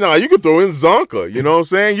 you could throw in Zonka. You know what I'm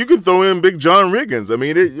saying? You could throw in Big John Riggins. I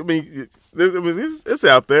mean, it's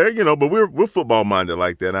out there. But we're football minded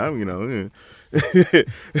like that. I mean,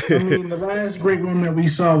 the last great one that we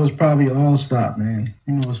saw was probably All-Stop, man.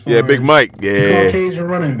 As far Big Mike. Yeah. Caucasian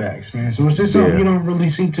running backs, man. So it's just something you don't really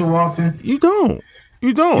see too often. You don't.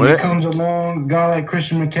 When it comes along, a guy like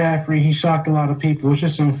Christian McCaffrey, he shocked a lot of people. It's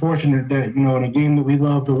just unfortunate that, in a game that we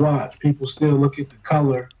love to watch, people still look at the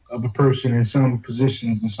color of a person in some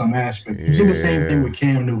positions, in some aspects. You see the same thing with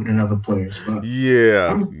Cam Newton and other players. But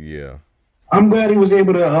I'm glad he was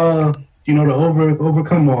able to, to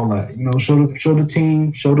overcome all that. Show the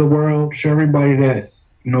team, show the world, show everybody that,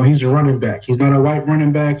 he's a running back. He's not a white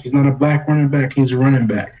running back. He's not a black running back. He's a running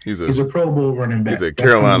back. He's a Pro Bowl running back.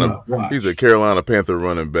 He's a Carolina Panther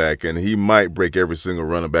running back, and he might break every single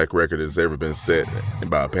running back record that's ever been set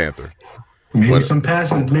by a Panther. Maybe some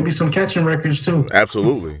passing, maybe some catching records too.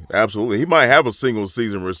 Absolutely. He might have a single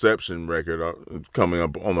season reception record coming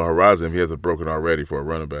up on the horizon if he hasn't broken already for a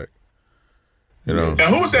running back. Now,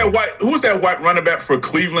 who was that white running back for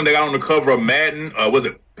Cleveland that got on the cover of Madden? Was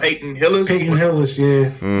it Peyton Hillis. Peyton Hillis, yeah.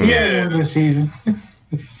 He had one good season.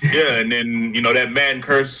 Yeah, and then that Madden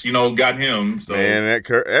curse, got him. So. Man, that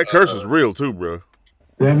curse is real too, bro.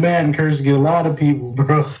 That Madden curse get a lot of people,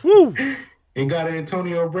 bro. Woo. It got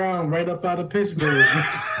Antonio Brown right up out of Pittsburgh.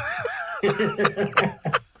 Man.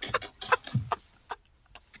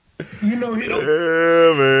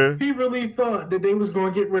 He really thought that they was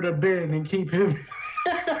going to get rid of Ben and keep him.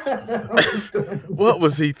 What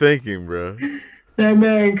was he thinking, bro? That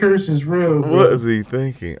man curse is real. Bro. What is he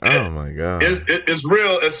thinking? Oh my God! It's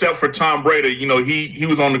real, except for Tom Brady. He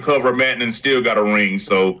was on the cover of Madden and still got a ring.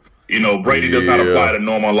 So Brady does not apply to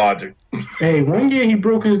normal logic. Hey, one year he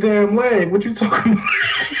broke his damn leg. What you talking about?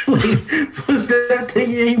 Was that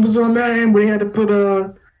year he was on Madden where they had to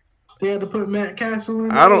put Matt Castle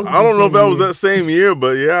in? I don't know if that was that same year,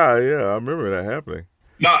 but yeah, I remember that happening.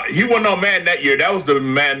 No, he wasn't on Madden that year. That was the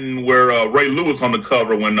Madden where Ray Lewis on the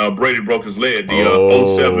cover when Brady broke his leg, the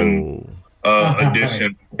 07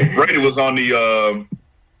 edition. Brady was on the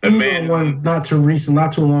Madden one not too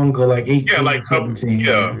long ago, like 18. Yeah, like 17.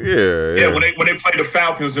 Yeah. When they played the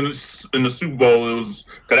Falcons in the Super Bowl, it was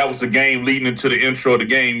because that was the game leading into the intro of the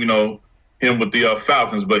game. Him with the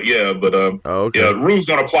Falcons, rules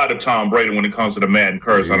don't apply to Tom Brady when it comes to the Madden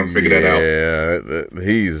curse. I don't figure that out. Yeah,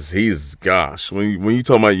 he's gosh. When you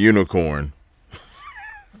talk about unicorn,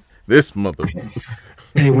 this mother.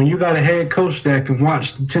 Hey, when you got a head coach that can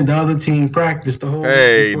watch the other team practice the whole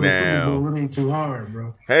hey now, it ain't too hard,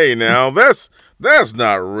 bro. Hey now, that's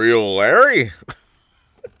not real, Larry.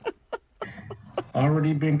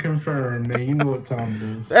 Already been confirmed, man. You know what time it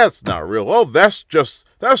is. That's not real. Oh, that's just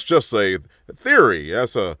a theory.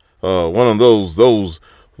 That's one of those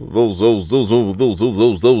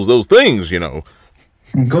things,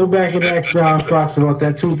 Go back and ask John Fox about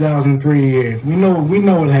that 2003 year. We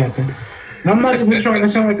know what happened. And I'm not even trying to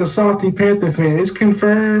sound like a salty Panther fan. It's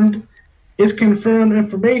confirmed. It's confirmed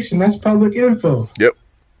information. That's public info. Yep.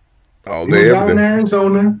 All day, he was out in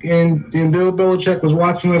Arizona, and Bill Belichick was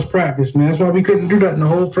watching us practice, man. That's why we couldn't do that in the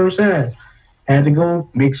whole first half. Had to go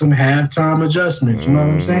make some halftime adjustments. You know what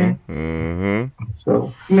I'm saying? Mm-hmm.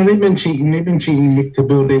 So, they've been cheating. They've been cheating to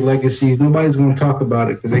build their legacies. Nobody's going to talk about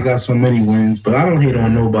it because they got so many wins. But I don't hate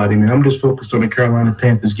on nobody, man. I'm just focused on the Carolina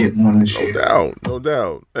Panthers getting one this year. No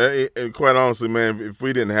doubt. And quite honestly, man, if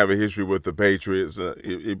we didn't have a history with the Patriots,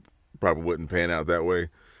 it probably wouldn't pan out that way.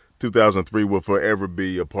 2003 will forever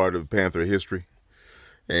be a part of Panther history,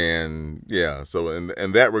 and yeah. So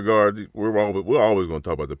in that regard, we're always going to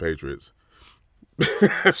talk about the Patriots.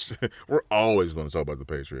 We're always going to talk about the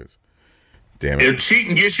Patriots. Damn it! If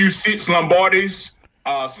cheating gets you 6 Lombardis,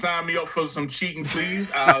 sign me up for some cheating,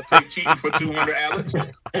 please. I'll take cheating for 200, Alex.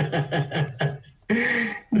 Dang,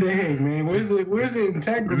 man, where's the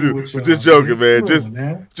integrity with y'all? Just joking, man. Just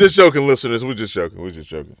joking, listeners. We're just joking.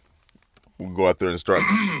 We'll go out there and start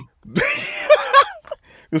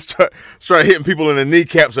hitting people in the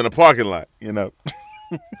kneecaps in the parking lot,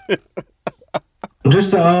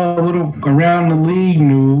 Just a little around the league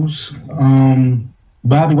news.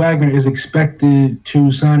 Bobby Wagner is expected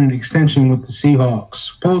to sign an extension with the Seahawks.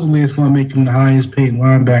 Supposedly, it's going to make him the highest paid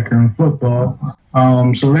linebacker in football.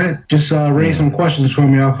 So that just raised some questions for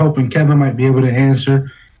me. I'm hoping Kevin might be able to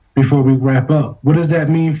answer before we wrap up. What does that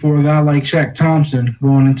mean for a guy like Shaq Thompson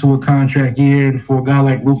going into a contract year, and for a guy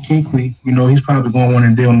like Luke Kuechly? He's probably going to want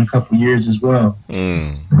to deal in a couple of years as well.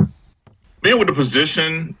 Being with the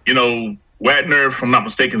position, Wagner, if I'm not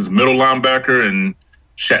mistaken, is middle linebacker, and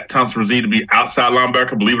Shaq Thompson was either be outside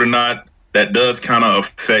linebacker. Believe it or not, that does kind of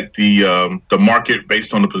affect the market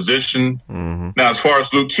based on the position. Mm-hmm. Now, as far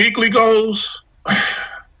as Luke Kuechly goes,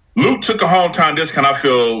 Luke took a hometown discount, I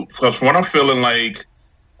feel, because from what I'm feeling like,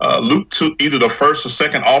 Luke took either the first or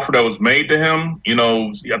second offer that was made to him.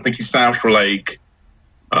 I think he signed for 5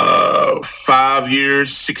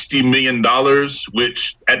 years, $60 million,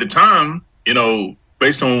 which at the time,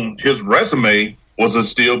 based on his resume, was a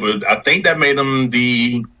steal. But I think that made him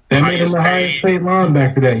the highest paid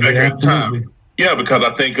linebacker that year. Absolutely. Yeah, because I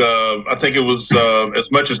think it was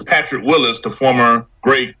as much as Patrick Willis, the former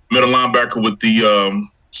great middle linebacker with the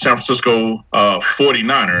San Francisco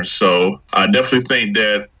 49ers. So I definitely think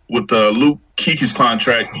that with Luke Kuechly's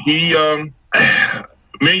contract, he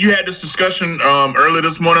you had this discussion earlier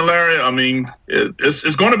this morning, Larry. I mean,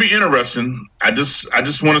 it's going to be interesting. I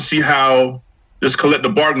just want to see how this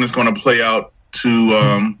collective bargain is going to play out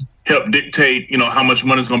to help dictate, how much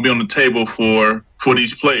money is going to be on the table for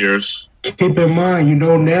these players. Keep in mind,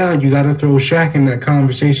 now you got to throw Shaq in that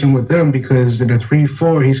conversation with them, because in the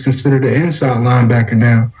 3-4, he's considered an inside linebacker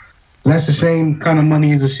now. That's the same kind of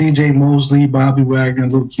money as a C.J. Mosley, Bobby Wagner,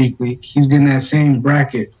 Luke Kuechly. He's getting that same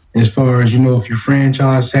bracket as far as, if you're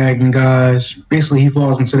franchise tagging guys. Basically, he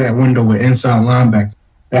falls into that window with inside linebacker.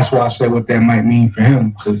 That's why I said what that might mean for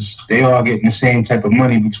him, because they all getting the same type of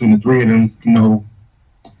money between the three of them.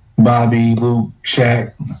 Bobby, Luke,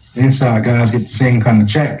 Shaq, inside guys get the same kind of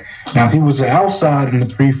check. Now, if he was an outside in the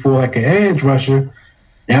 3-4 like an edge rusher,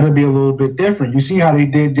 that'd be a little bit different. You see how they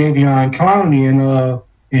did Davion Clowney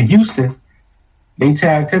in Houston. They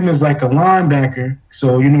tagged him as like a linebacker,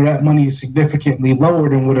 so that money is significantly lower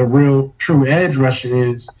than what a real true edge rusher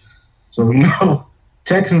is. So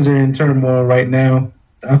Texans are in turmoil right now.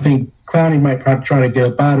 I think Clowney might probably try to get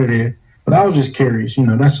up out of there. But I was just curious,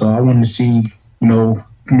 that's all. I wanted to see,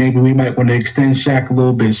 maybe we might want to extend Shaq a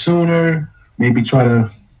little bit sooner, maybe try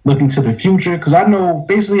to look into the future. Because I know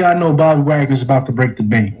Bobby Wagner's about to break the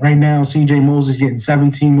bank. Right now, C.J. Moses getting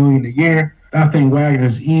 $17 million a year. I think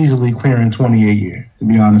Wagner's easily clearing $20 a year, to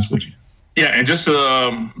be honest with you. Yeah, and just to,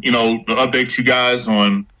 to update you guys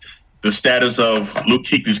on the status of Luke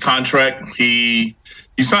Kuechly's contract, he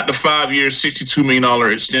signed a 5-year, $62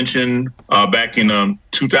 million extension back in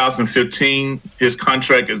 2015. His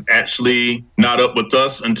contract is actually not up with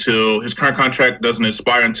us until his current contract doesn't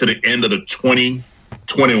expire until the end of the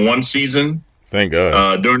 2021 season. Thank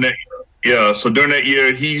God. During that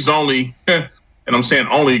year, he's only, and I'm saying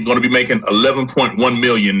only, going to be making $11.1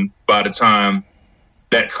 million by the time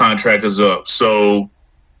that contract is up. So,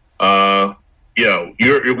 we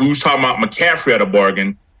was talking about McCaffrey at a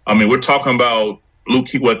bargain. I mean, we're talking about Luke,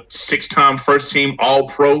 6-time first-team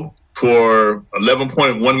All-Pro for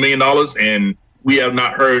 $11.1 million, and we have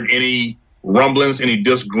not heard any rumblings, any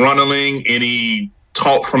disgruntling, any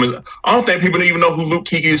talk from his. I don't think people even know who Luke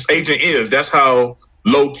Kuechly's agent is. That's how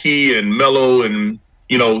low-key and mellow and,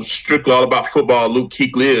 strictly all about football Luke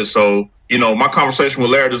Kuechly is. So, my conversation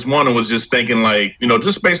with Larry this morning was just thinking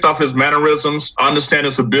just based off his mannerisms, I understand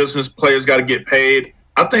it's a business, players got to get paid.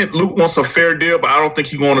 I think Luke wants a fair deal, but I don't think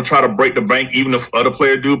he's going to try to break the bank even if other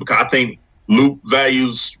players do, because I think Luke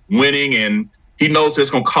values winning and he knows it's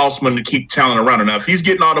going to cost money to keep talent around. Now, if he's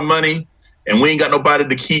getting all the money and we ain't got nobody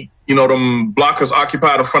to keep, them blockers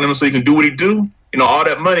occupied in front of him so he can do what he do, all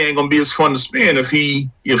that money ain't going to be as fun to spend if he's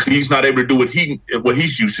not able to do what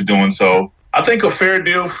he's used to doing. So I think a fair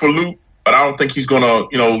deal for Luke, but I don't think he's going to,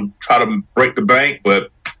 try to break the bank,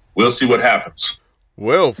 but we'll see what happens.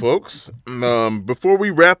 Well, folks, before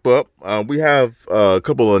we wrap up, we have a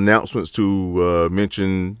couple of announcements to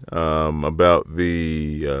mention about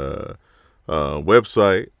the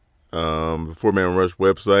website, the 4-Man Rush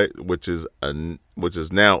website, which is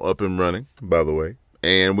now up and running, by the way.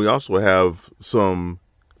 And we also have some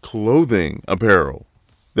clothing apparel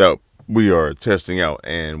that we are testing out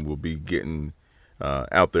and will be getting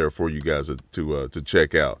out there for you guys to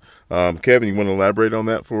check out. Kevin, you want to elaborate on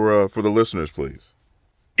that for the listeners, please?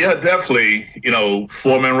 Yeah, definitely.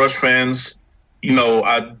 4-Man Rush fans,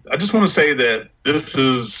 I just want to say that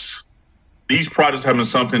these projects have been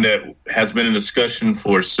something that has been in discussion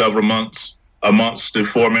for several months amongst the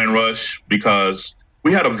 4-Man Rush, because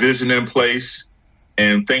we had a vision in place,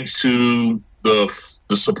 and thanks to the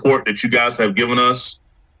support that you guys have given us,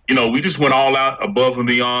 we just went all out above and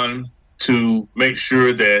beyond to make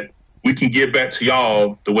sure that we can give back to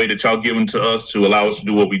y'all the way that y'all given to us to allow us to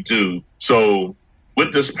do what we do. So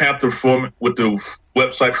with this Panther with the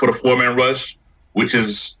website for the 4-Man Rush, which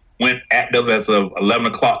went active as of 11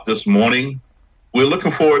 o'clock this morning, we're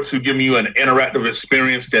looking forward to giving you an interactive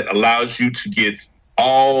experience that allows you to get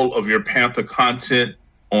all of your Panther content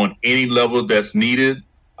on any level that's needed.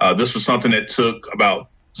 This was something that took about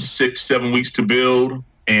 6-7 weeks to build,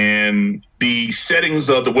 and the settings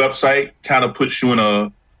of the website kind of puts you in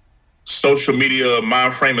a social media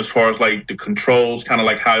mind frame as far as like the controls, kind of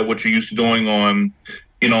like what you're used to doing on,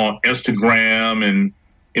 on Instagram and,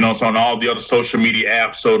 it's on all the other social media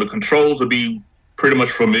apps. So the controls will be pretty much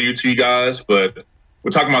familiar to you guys, but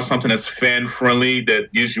we're talking about something that's fan friendly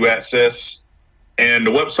that gives you access. And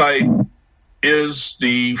the website is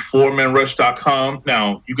the 4manrush.com.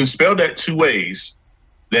 Now you can spell that two ways.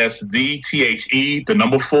 That's the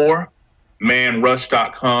 4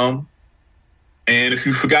 manrush.com. And if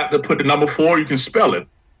you forgot to put the number 4, you can spell it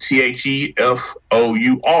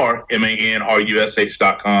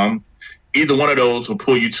TheFourmanrush.com. Either one of those will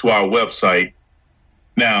pull you to our website.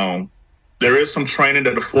 Now, there is some training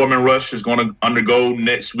that the 4-Man Rush is going to undergo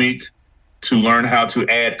next week to learn how to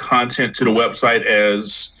add content to the website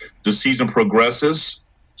as the season progresses.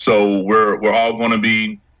 So we're all going to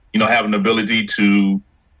be, having the ability to,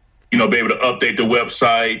 be able to update the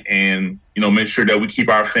website and, make sure that we keep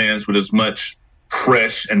our fans with as much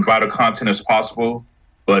fresh and vital content as possible.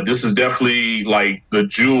 But this is definitely like the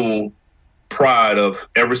jewel pride of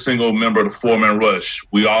every single member of the four-man rush.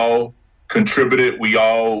 We all contributed. We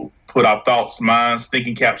all put our thoughts, minds,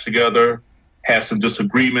 thinking caps together, had some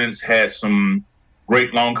disagreements, had some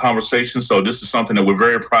great long conversations. So this is something that we're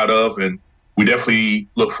very proud of, and we definitely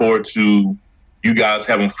look forward to you guys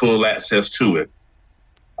having full access to it.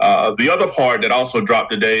 The other part that also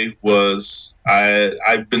dropped today was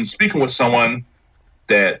I've been speaking with someone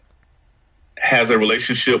that has a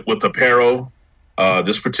relationship with apparel.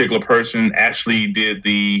 This particular person actually did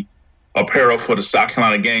the apparel for the South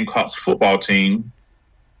Carolina Gamecocks football team.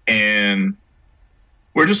 And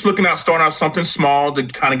we're just looking at starting out something small to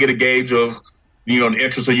kind of get a gauge of, the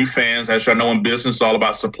interest of you fans. As y'all know, in business, it's all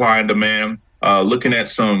about supply and demand. Looking at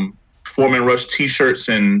some Foreman Rush T-shirts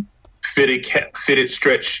and fitted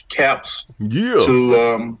stretch caps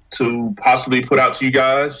to possibly put out to you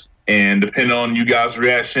guys. And depending on you guys'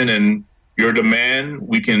 reaction and your demand,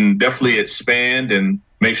 we can definitely expand and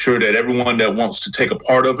make sure that everyone that wants to take a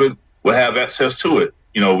part of it will have access to it.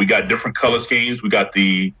 We got different color schemes. We got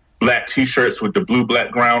the black T-shirts with the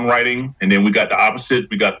blue-black ground writing, and then we got the opposite.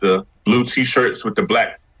 We got the blue T-shirts with the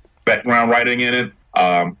black background writing in it.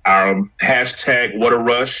 Our hashtag What a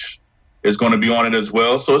Rush is going to be on it as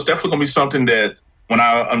well. So it's definitely going to be something that when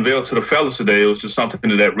I unveiled to the fellas today, it was just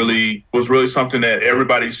something that was really something that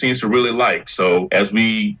everybody seems to really like. So as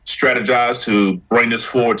we strategize to bring this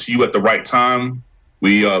forward to you at the right time,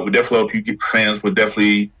 we definitely hope you fans would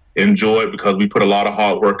definitely enjoy it, because we put a lot of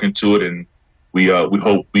hard work into it, and we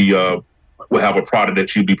hope we'll have a product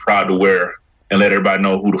that you'd be proud to wear and let everybody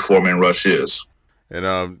know who the Four-Man Rush is.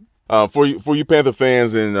 And for you Panther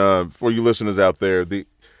fans and for you listeners out there, the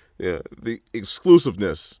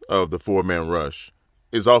exclusiveness of the Four-Man Rush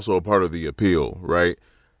is also a part of the appeal, right?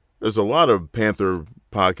 There's a lot of Panther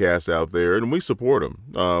podcasts out there, and we support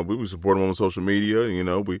them. We support them on social media.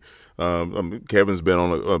 Kevin's been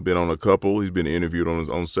on a couple. He's been interviewed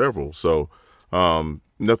on several. So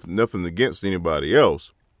nothing against anybody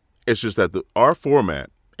else. It's just that our format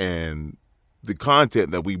and the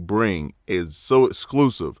content that we bring is so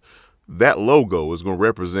exclusive. That logo is going to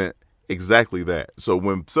represent exactly that. So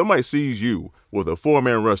when somebody sees you with a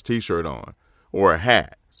Four-Man Rush T-shirt on, or a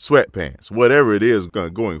hat, sweatpants, whatever it is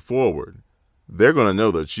going forward, they're going to know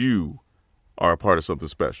that you are a part of something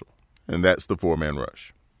special, and that's the Four-Man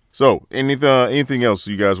Rush. So, anything else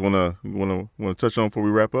you guys want to touch on before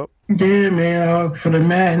we wrap up? Yeah, man. For the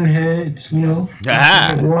Madden heads,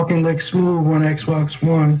 walking like smooth on Xbox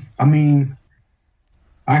One. I mean,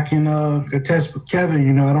 I can attest with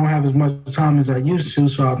Kevin. I don't have as much time as I used to,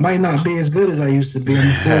 so I might not be as good as I used to be. I'm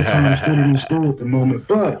a full-time student in school at the moment,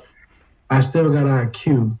 but I still got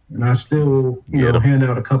IQ, and I still, hand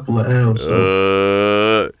out a couple of L's.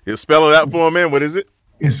 So. You spell it out for me, man. What is it?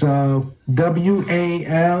 It's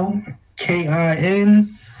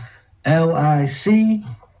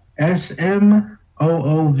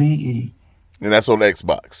WALKINLICSMOOVE. And that's on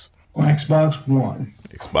Xbox. On Xbox One.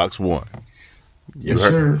 Xbox One.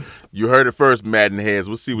 Sir. You heard it first, Madden heads.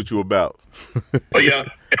 We'll see what you about. Oh, yeah.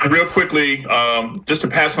 And real quickly, just to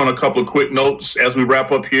pass on a couple of quick notes as we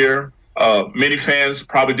wrap up here. Many fans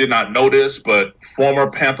probably did not know this, but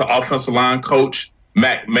former Panther offensive line coach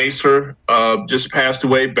Mac Macer just passed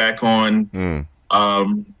away back on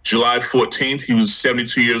July 14th. He was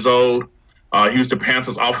 72 years old. He was the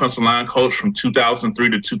Panthers offensive line coach from 2003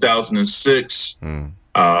 to 2006.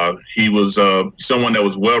 He was someone that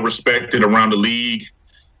was well respected around the league.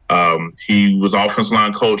 He was offensive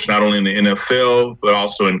line coach not only in the NFL but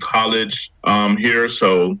also in college here.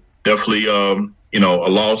 So definitely a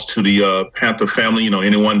loss to the Panther family.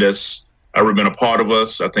 Anyone that's ever been a part of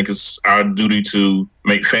us, I think it's our duty to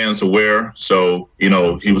make fans aware. So,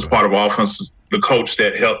 he was part of offense, the coach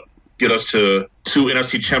that helped get us to 2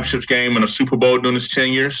 NFC championships game and a Super Bowl during his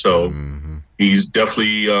tenure. So he's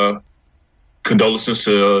definitely condolences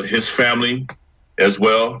to his family as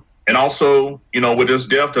well. And also, with his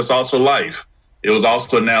death, there's also life. It was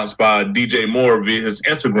also announced by DJ Moore via his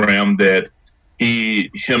Instagram that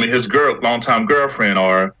him and his longtime girlfriend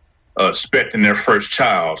are expecting their first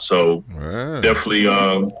child. So definitely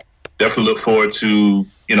look forward to,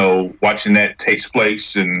 watching that takes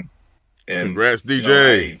place and congrats,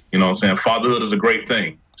 DJ. You know what I'm saying? Fatherhood is a great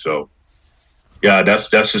thing. So yeah, that's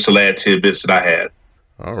just the last tidbits that I had.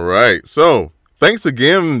 All right. So thanks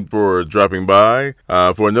again for dropping by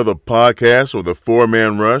for another podcast with the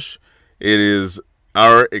Four-Man Rush. It is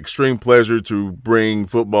our extreme pleasure to bring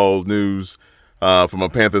football news from a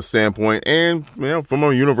Panther standpoint and from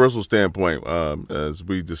a universal standpoint as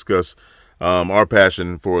we discuss our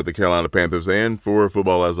passion for the Carolina Panthers and for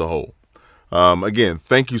football as a whole. Again,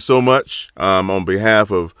 thank you so much on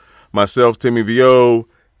behalf of myself, Timmy Vio,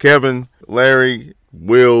 Kevin, Larry,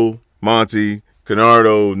 Will, Monty,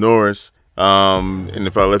 Canardo, Norris, and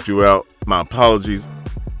if I left you out, my apologies.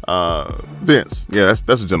 Vince. Yeah,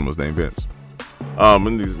 that's a gentleman's name, Vince. I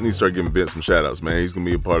need to start giving Vince some shout outs, man. He's going to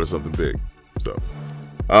be a part of something big. So,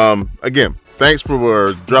 again, thanks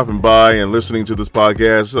for dropping by and listening to this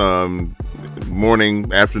podcast.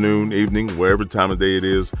 Morning, afternoon, evening, wherever time of day it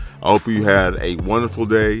is. I hope you had a wonderful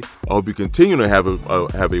day. I hope you continue to have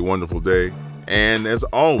a wonderful day. And as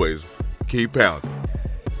always, keep pounding.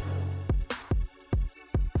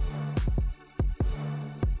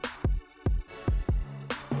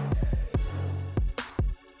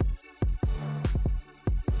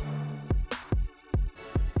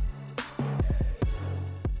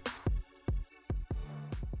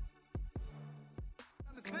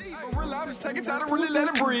 I'm just taking time to really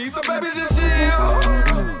let it breathe. So baby, just chill.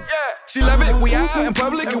 Yeah. She love it. We out in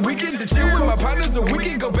public and we can just chill with my partners, and we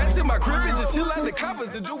can go back to my crib and just chill under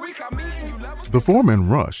covers and do we call me and you love us. The Four-Man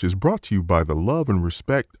Rush is brought to you by the love and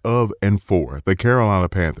respect of and for the Carolina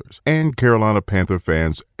Panthers and Carolina Panther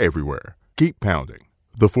fans everywhere. Keep pounding.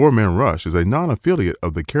 The Four-Man Rush is a non-affiliate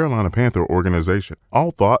of the Carolina Panther organization.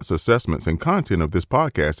 All thoughts, assessments, and content of this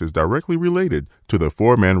podcast is directly related to the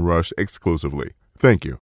Four-Man Rush exclusively. Thank you.